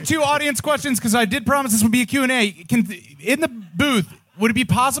to turn to audience questions because I did promise this would be a Q&A. In the booth, would it be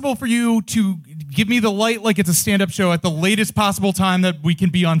possible for you to give me the light like it's a stand-up show at the latest possible time that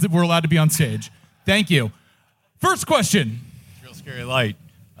we're allowed to be on stage? Thank you. First question. Real scary light.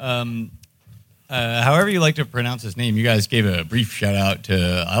 However you like to pronounce his name, you guys gave a brief shout out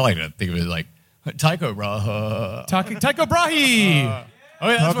to, I like to think of it like Tycho Brahe. Tycho Brahe. Oh,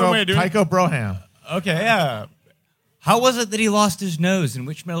 yeah, that's one way of doing it. Tycho Broham. Okay, yeah. How was it that he lost his nose, and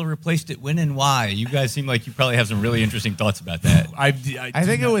which metal replaced it when and why? You guys seem like you probably have some really interesting thoughts about that. I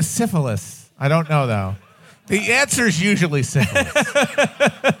think it was syphilis. I don't know, though. The answer is usually syphilis.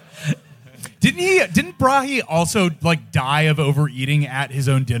 Didn't Brahe also like die of overeating at his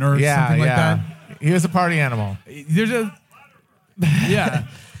own dinner or something like that? He was a party animal. There's a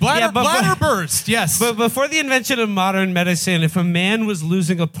bladder burst. Yes. But before the invention of modern medicine, if a man was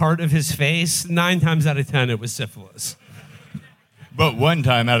losing a part of his face, 9 times out of 10 it was syphilis. But 1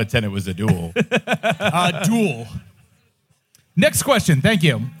 time out of 10, it was a duel. Duel. Next question. Thank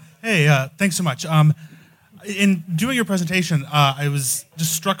you. Hey, thanks so much. In doing your presentation, I was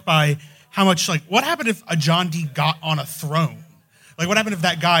just struck by how much, like, what happened if a John Dee got on a throne? Like, what happened if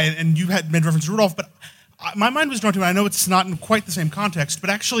that guy, and you had made reference to Rudolph, but my mind was drawn to, and I know it's not in quite the same context, but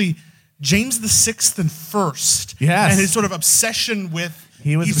actually James VI and First, Yes. and his sort of obsession with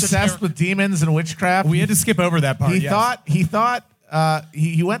He was esoteric- obsessed with demons and witchcraft. We had to skip over that part. He yes. thought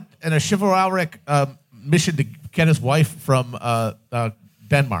he went in a chivalric mission to get his wife from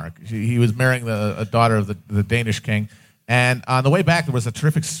Denmark. He was marrying a daughter of the Danish king, and on the way back there was a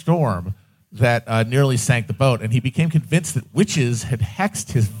terrific storm that nearly sank the boat, and he became convinced that witches had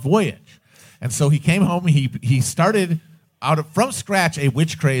hexed his voyage. And so he came home. He started from scratch a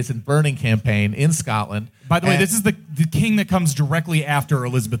witch craze and burning campaign in Scotland. By the way, this is the king that comes directly after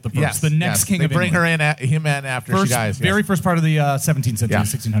Elizabeth I, Yes, the next king they of bring England. him in after First, she dies. Yes. very first part of the 17th century,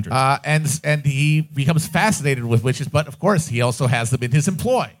 1600s. And he becomes fascinated with witches, but of course he also has them in his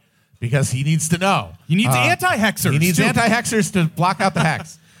employ because he needs to know. He needs anti-hexers. He needs too. anti-hexers to block out the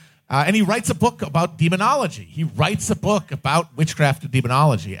hex. And he writes a book about demonology. He writes a book about witchcraft and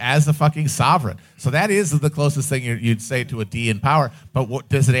demonology as the fucking sovereign. So that is the closest thing you'd say to a D in power. But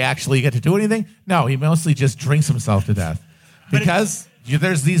does it actually get to do anything? No, he mostly just drinks himself to death. Because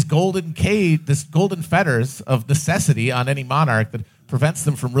there's these golden fetters of necessity on any monarch that prevents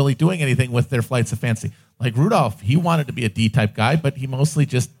them from really doing anything with their flights of fancy. Like Rudolph, he wanted to be a D-type guy, but he mostly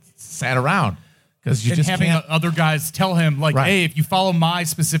just sat around. Because you and just having can't. other guys tell him, like, Right. hey, if you follow my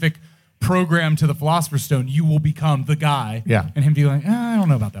specific program to the Philosopher's Stone, you will become the guy. Yeah. And him be like, I don't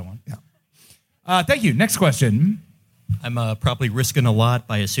know about that one. Yeah. Thank you. Next question. I'm probably risking a lot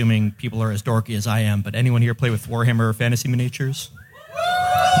by assuming people are as dorky as I am, but anyone here play with Warhammer Fantasy Miniatures?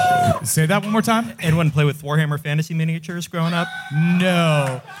 Say that one more time. Anyone play with Warhammer Fantasy Miniatures growing up?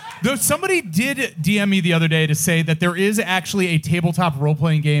 No. Though somebody did DM me the other day to say that there is actually a tabletop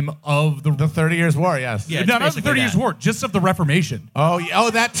role-playing game of the 30 Years' War, yes. Yeah, it's not the basically 30 Years that. War, just of the Reformation.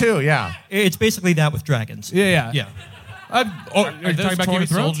 Oh, that too, yeah. It's basically that with dragons. Yeah. Yeah. Are you talking about Game of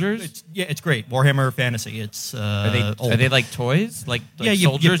Thrones? soldiers? It's great. Warhammer Fantasy. It's Are old. they like toys? Like yeah, you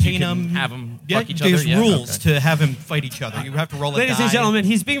soldiers? paint You can them. have them Yeah, fuck each other? there's Yeah, rules okay. to have them fight each other. You have to roll a Ladies die. and gentlemen,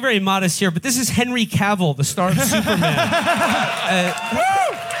 he's being very modest here, but this is Henry Cavill, the star of Superman.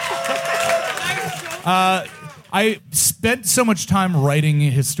 I spent so much time writing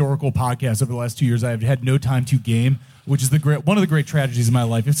historical podcasts over the last 2 years. I've had no time to game, which is one of the great tragedies of my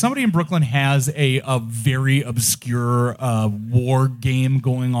life. If somebody in Brooklyn has a very obscure war game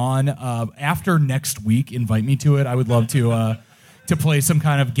going on, after next week, invite me to it. I would love to play some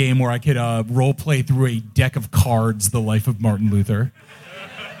kind of game where I could role play through a deck of cards the life of Martin Luther.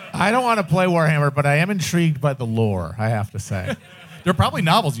 I don't want to play Warhammer, but I am intrigued by the lore, I have to say. There are probably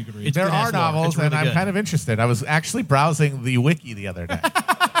novels you could read. There are novels, really and I'm good. kind of interested. I was actually browsing the wiki the other day.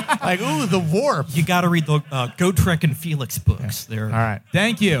 Like, ooh, the warp. You got to read the Gotrek and Felix books. They're All right.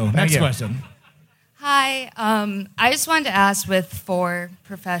 Thank you. Next you. question. Hi. I just wanted to ask, with 4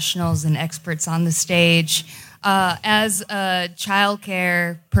 professionals and experts on the stage, as a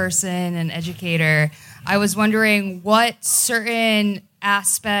childcare person and educator, I was wondering what certain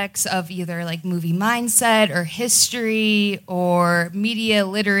aspects of either like movie mindset or history or media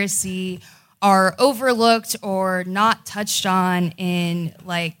literacy are overlooked or not touched on in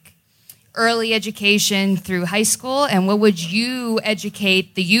like early education through high school, and what would you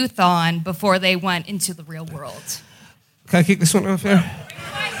educate the youth on before they went into the real world? Can I kick this one off here?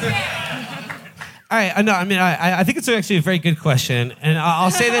 All right, I think it's actually a very good question, and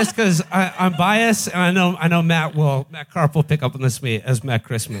I'll say this because I'm biased, and I know Matt Karp will pick up on this as Matt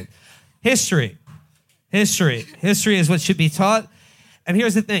Christman. History is what should be taught, and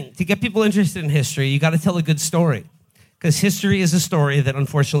here's the thing: to get people interested in history, you got to tell a good story, because history is a story that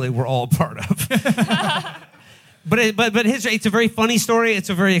unfortunately we're all a part of. But history, it's a very funny story, it's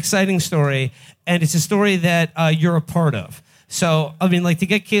a very exciting story, and it's a story that you're a part of. So, I mean, like, to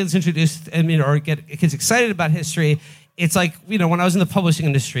get kids introduced, or get kids excited about history, it's like, when I was in the publishing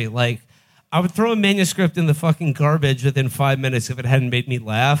industry, like, I would throw a manuscript in the fucking garbage within 5 minutes if it hadn't made me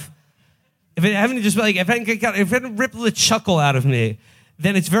laugh. If it hadn't rippled a chuckle out of me,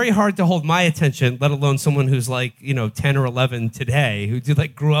 then it's very hard to hold my attention, let alone someone who's like, 10 or 11 today, who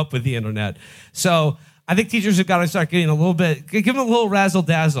grew up with the internet. So I think teachers have got to start getting give them a little razzle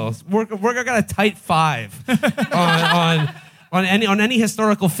dazzle. Work got a tight 5 on any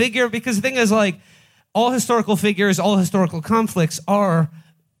historical figure, because the thing is, like, all historical figures, all historical conflicts are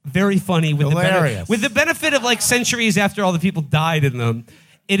very funny with the benefit of like centuries after all the people died in them.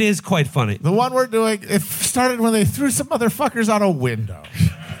 It is quite funny. The one we're doing, it started when they threw some motherfuckers out a window.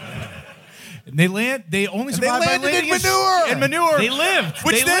 And they only survived by landed in landing manure. They lived.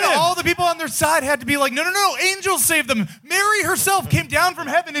 Which then all the people on their side had to be like, no, angels saved them. Mary herself came down from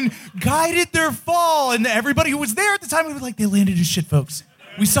heaven and guided their fall. And everybody who was there at the time was like, they landed as shit, folks.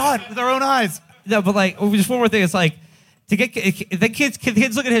 We saw it with our own eyes. No, but like, just one more thing. It's like, to get the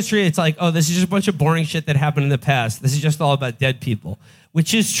kids look at history, it's like, oh, this is just a bunch of boring shit that happened in the past. This is just all about dead people,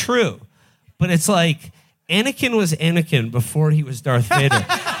 which is true. But it's like, Anakin was Anakin before he was Darth Vader.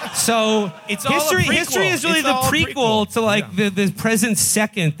 So it's all a prequel. History is really the prequel to like the present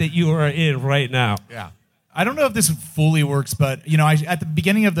second that you are in right now. Yeah. I don't know if this fully works, but at the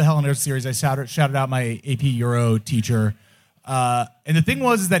beginning of the Hell on Earth series, I shouted out my AP Euro teacher, and the thing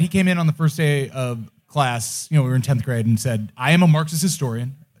was that he came in on the first day of class. We were in 10th grade, and said, "I am a Marxist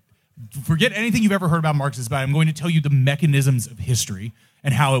historian. Forget anything you've ever heard about Marxists, but I'm going to tell you the mechanisms of history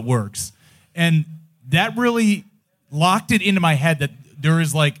and how it works." And that really locked it into my head that there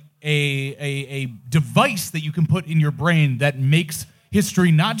is like a device that you can put in your brain that makes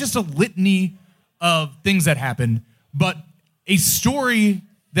history not just a litany of things that happen, but a story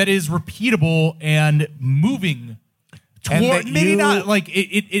that is repeatable and moving toward,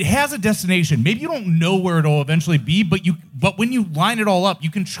 it has a destination. Maybe you don't know where it'll eventually be, but when you line it all up, you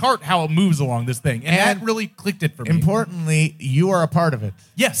can chart how it moves along this thing. And that really clicked it for me. Importantly, you are a part of it.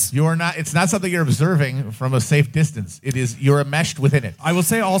 Yes. You are not. It's not something you're observing from a safe distance. It is, you're enmeshed within it. I will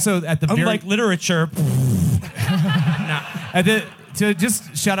say also at the unlike literature. To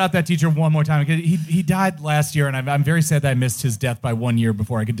just shout out that teacher one more time, because he died last year, and I'm very sad that I missed his death by 1 year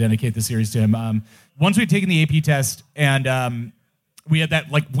before I could dedicate the series to him. Once we'd taken the AP test, and we had that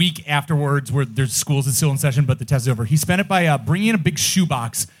like week afterwards where there's schools is still in session, but the test is over. He spent it by bringing in a big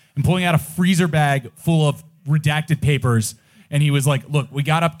shoebox and pulling out a freezer bag full of redacted papers. And he was like, "Look, we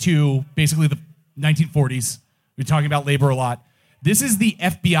got up to basically the 1940s. We were talking about labor a lot. This is the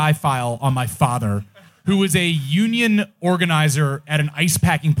FBI file on my father, who was a union organizer at an ice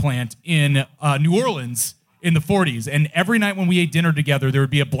packing plant in New Orleans in the 40s. And every night when we ate dinner together, there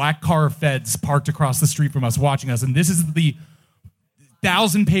would be a black car of feds parked across the street from us watching us. And this is the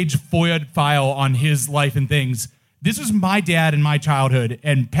 1,000-page FOIA file on his life and things. This was my dad in my childhood,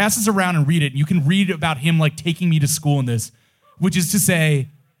 and pass this around and read it. And you can read about him like taking me to school in this, which is to say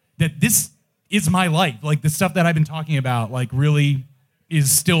that this is my life. Like the stuff that I've been talking about, like really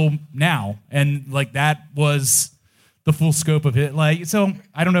is still now. And like that was the full scope of it. Like, so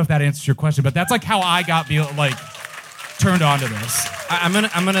I don't know if that answers your question, but that's like how I got like turned on to this. I'm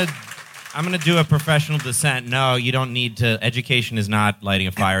gonna do a professional dissent. No, you don't need to. Education is not lighting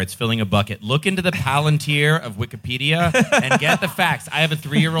a fire; it's filling a bucket. Look into the Palantir of Wikipedia and get the facts. I have a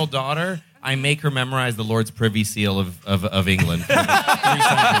 3-year-old daughter. I make her memorize the Lord's Privy Seal of England for 3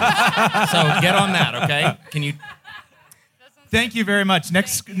 centuries. So get on that, okay? Can you? Thank you very much.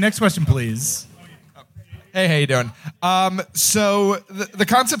 Next question, please. Hey, how you doing? So the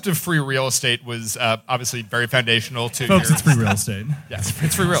concept of free real estate was obviously very foundational to Folks, your... it's free real estate. Yes,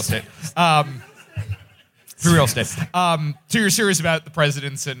 it's free real estate. Free real estate. So you're serious about the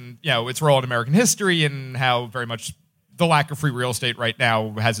presidents and its role in American history and how very much the lack of free real estate right now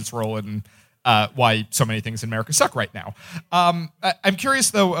has its role in why so many things in America suck right now. I'm curious,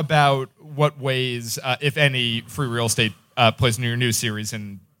 though, about what ways, if any, free real estate plays in your new series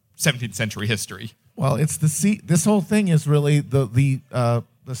in 17th century history. Well, it's this whole thing is really the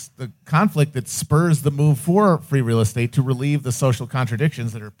conflict that spurs the move for free real estate to relieve the social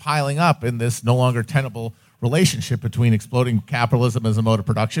contradictions that are piling up in this no longer tenable relationship between exploding capitalism as a mode of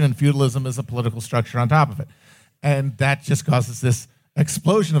production and feudalism as a political structure on top of it. And that just causes this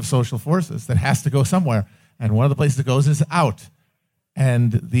explosion of social forces that has to go somewhere. And one of the places it goes is out.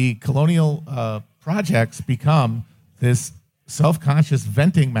 And the colonial projects become this self-conscious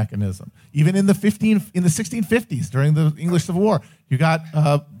venting mechanism. Even in the 1650s, during the English Civil War, you got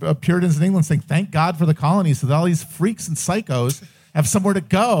Puritans in England saying, "Thank God for the colonies, so that all these freaks and psychos have somewhere to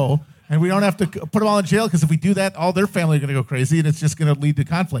go, and we don't have to put them all in jail, because if we do that, all their family are going to go crazy, and it's just going to lead to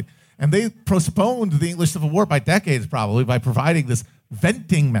conflict." And they postponed the English Civil War by decades, probably, by providing this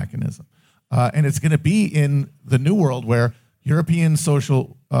venting mechanism. And it's going to be in the New World where European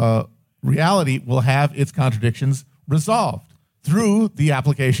social reality will have its contradictions resolved through the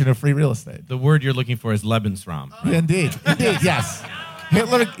application of free real estate. The word you're looking for is Lebensraum. Indeed, yes.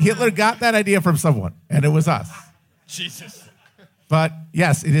 Hitler got that idea from someone, and it was us. Jesus. But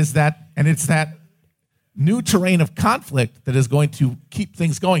yes, it is that, and it's that new terrain of conflict that is going to keep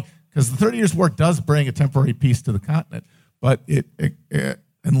things going, because the 30 Years' War does bring a temporary peace to the continent, but it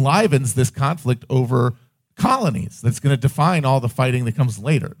enlivens this conflict over colonies that's going to define all the fighting that comes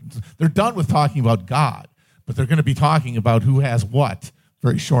later. They're done with talking about God, but they're going to be talking about who has what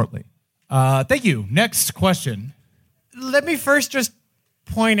very shortly. Thank you. Next question. Let me first just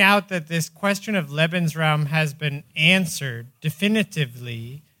point out that this question of Lebensraum has been answered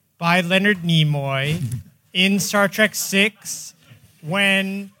definitively by Leonard Nimoy in Star Trek VI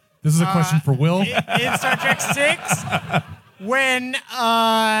when... This is a question for Will. In Star Trek VI, when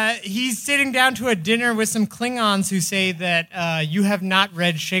he's sitting down to a dinner with some Klingons who say that you have not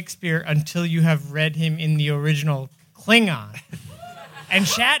read Shakespeare until you have read him in the original Klingon. And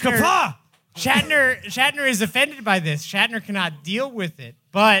Shatner is offended by this. Shatner cannot deal with it.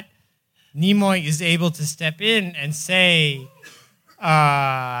 But Nimoy is able to step in and say,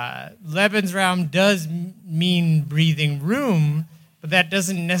 Lebensraum does mean breathing room, but that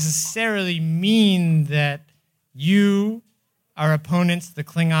doesn't necessarily mean that you, our opponents, the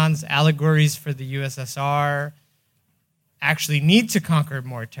Klingons, allegories for the USSR, actually need to conquer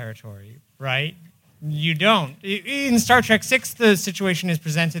more territory, right? You don't. In Star Trek VI, the situation is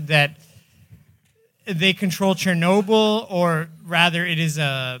presented that they control Chernobyl, or rather it is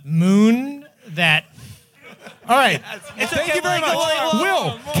a moon that... All right. Thank you very much.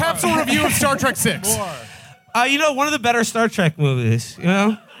 Will, capsule review of Star Trek VI. One of the better Star Trek movies,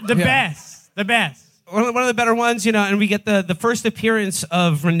 The best. One of the better ones, and we get the first appearance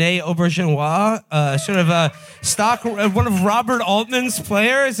of Rene Auberjonois, one of Robert Altman's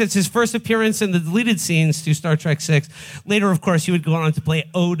players. It's his first appearance in the deleted scenes to Star Trek VI. Later, of course, he would go on to play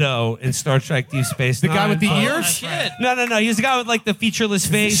Odo in Star Trek Deep Space Nine. The guy with the ears? No. He was the guy with the featureless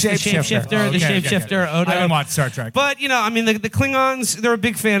face, the shapeshifter, Odo. I haven't watched Star Trek. But the Klingons, they're a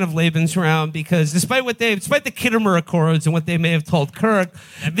big fan of Lebensraum because despite the Khitomer Accords and what they may have told Kirk,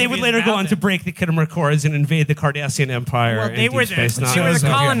 they would later go on to break the Khitomer Accords and invade the Cardassian Empire. Well, they were the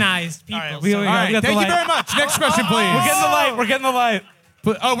colonized people. All right, thank you very much. Next question, please. We're getting the light.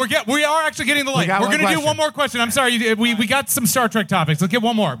 We are actually getting the light. We're going to do one more question. I'm sorry, we got some Star Trek topics. Let's get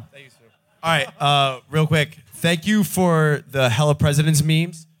one more. Thank you, sir. All right, real quick. Thank you for the Hella Presidents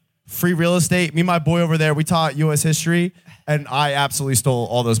memes. Free real estate. Me and my boy over there, we taught U.S. history, and I absolutely stole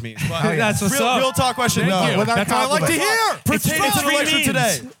all those memes. But that's what's up. Real talk question, Thank though. you. That's what I like to hear. Pertaining to the lecture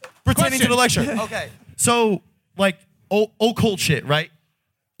today. Pertaining to the lecture. Okay. So, occult shit, right?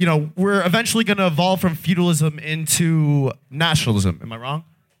 We're eventually going to evolve from feudalism into nationalism. Am I wrong?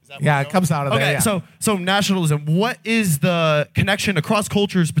 Yeah, it comes out of there. Okay, so nationalism. What is the connection across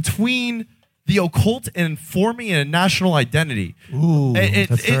cultures between the occult and forming a national identity? Ooh,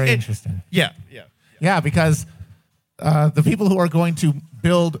 that's very interesting. Yeah. Because the people who are going to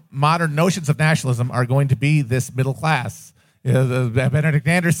build modern notions of nationalism are going to be this middle class Benedict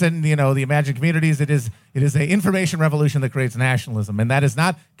Anderson, the imagined communities. It is an information revolution that creates nationalism, and that is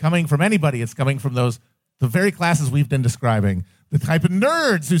not coming from anybody. It's coming from the very classes we've been describing, the type of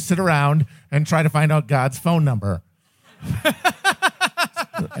nerds who sit around and try to find out God's phone number.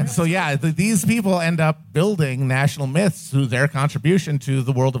 And so, these people end up building national myths through their contribution to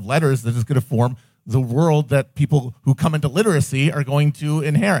the world of letters that is going to form the world that people who come into literacy are going to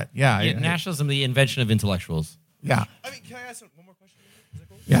inherit. Nationalism, the invention of intellectuals. Yeah. I mean, can I ask one more question?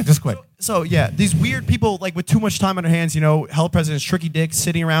 Yeah, just quick. So these weird people like with too much time on their hands, hell presidents, tricky dicks,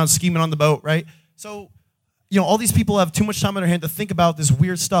 sitting around scheming on the boat, right? So, all these people have too much time on their hand to think about this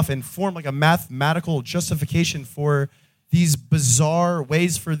weird stuff and form like a mathematical justification for these bizarre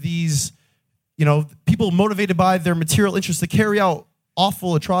ways for these, people motivated by their material interests to carry out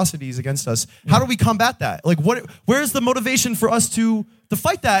awful atrocities against us. How do we combat that? Like, where's the motivation for us to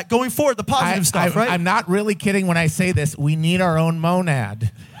fight that going forward? The positive stuff, right? I'm not really kidding when I say this. We need our own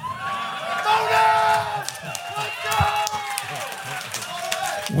monad.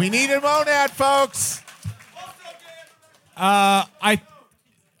 We need a monad, folks.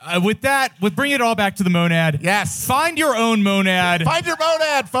 With bringing it all back to the monad. Yes. Find your own monad. Find your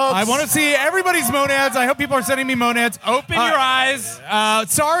monad, folks. I want to see everybody's monads. I hope people are sending me monads. Open your eyes.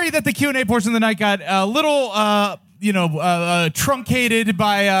 Sorry that the Q&A portion of the night got a little, truncated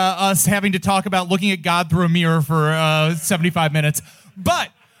by us having to talk about looking at God through a mirror for 75 minutes. But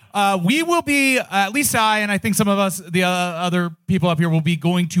we will be, at least I, and I think some of us, the other people up here, will be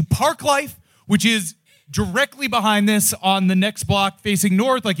going to Park Life, which is directly behind this on the next block facing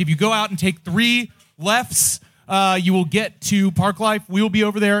north. Like if you go out and take 3 lefts, you will get to Park Life. We will be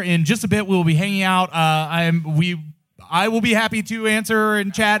over there in just a bit. We will be hanging out. I will be happy to answer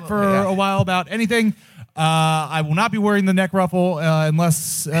and chat for a while about anything. I will not be wearing the neck ruffle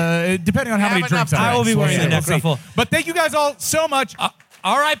unless, depending on how many drinks I will be wearing the neck ruffle. But thank you guys all so much.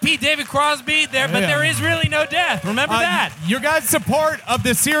 R.I.P. David Crosby, but there is really no death. Remember that. Your guys' support of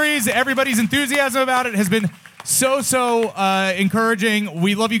this series, everybody's enthusiasm about it has been so encouraging.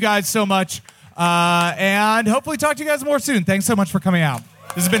 We love you guys so much. And hopefully talk to you guys more soon. Thanks so much for coming out.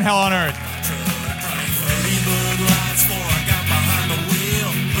 This has been Hell on Earth.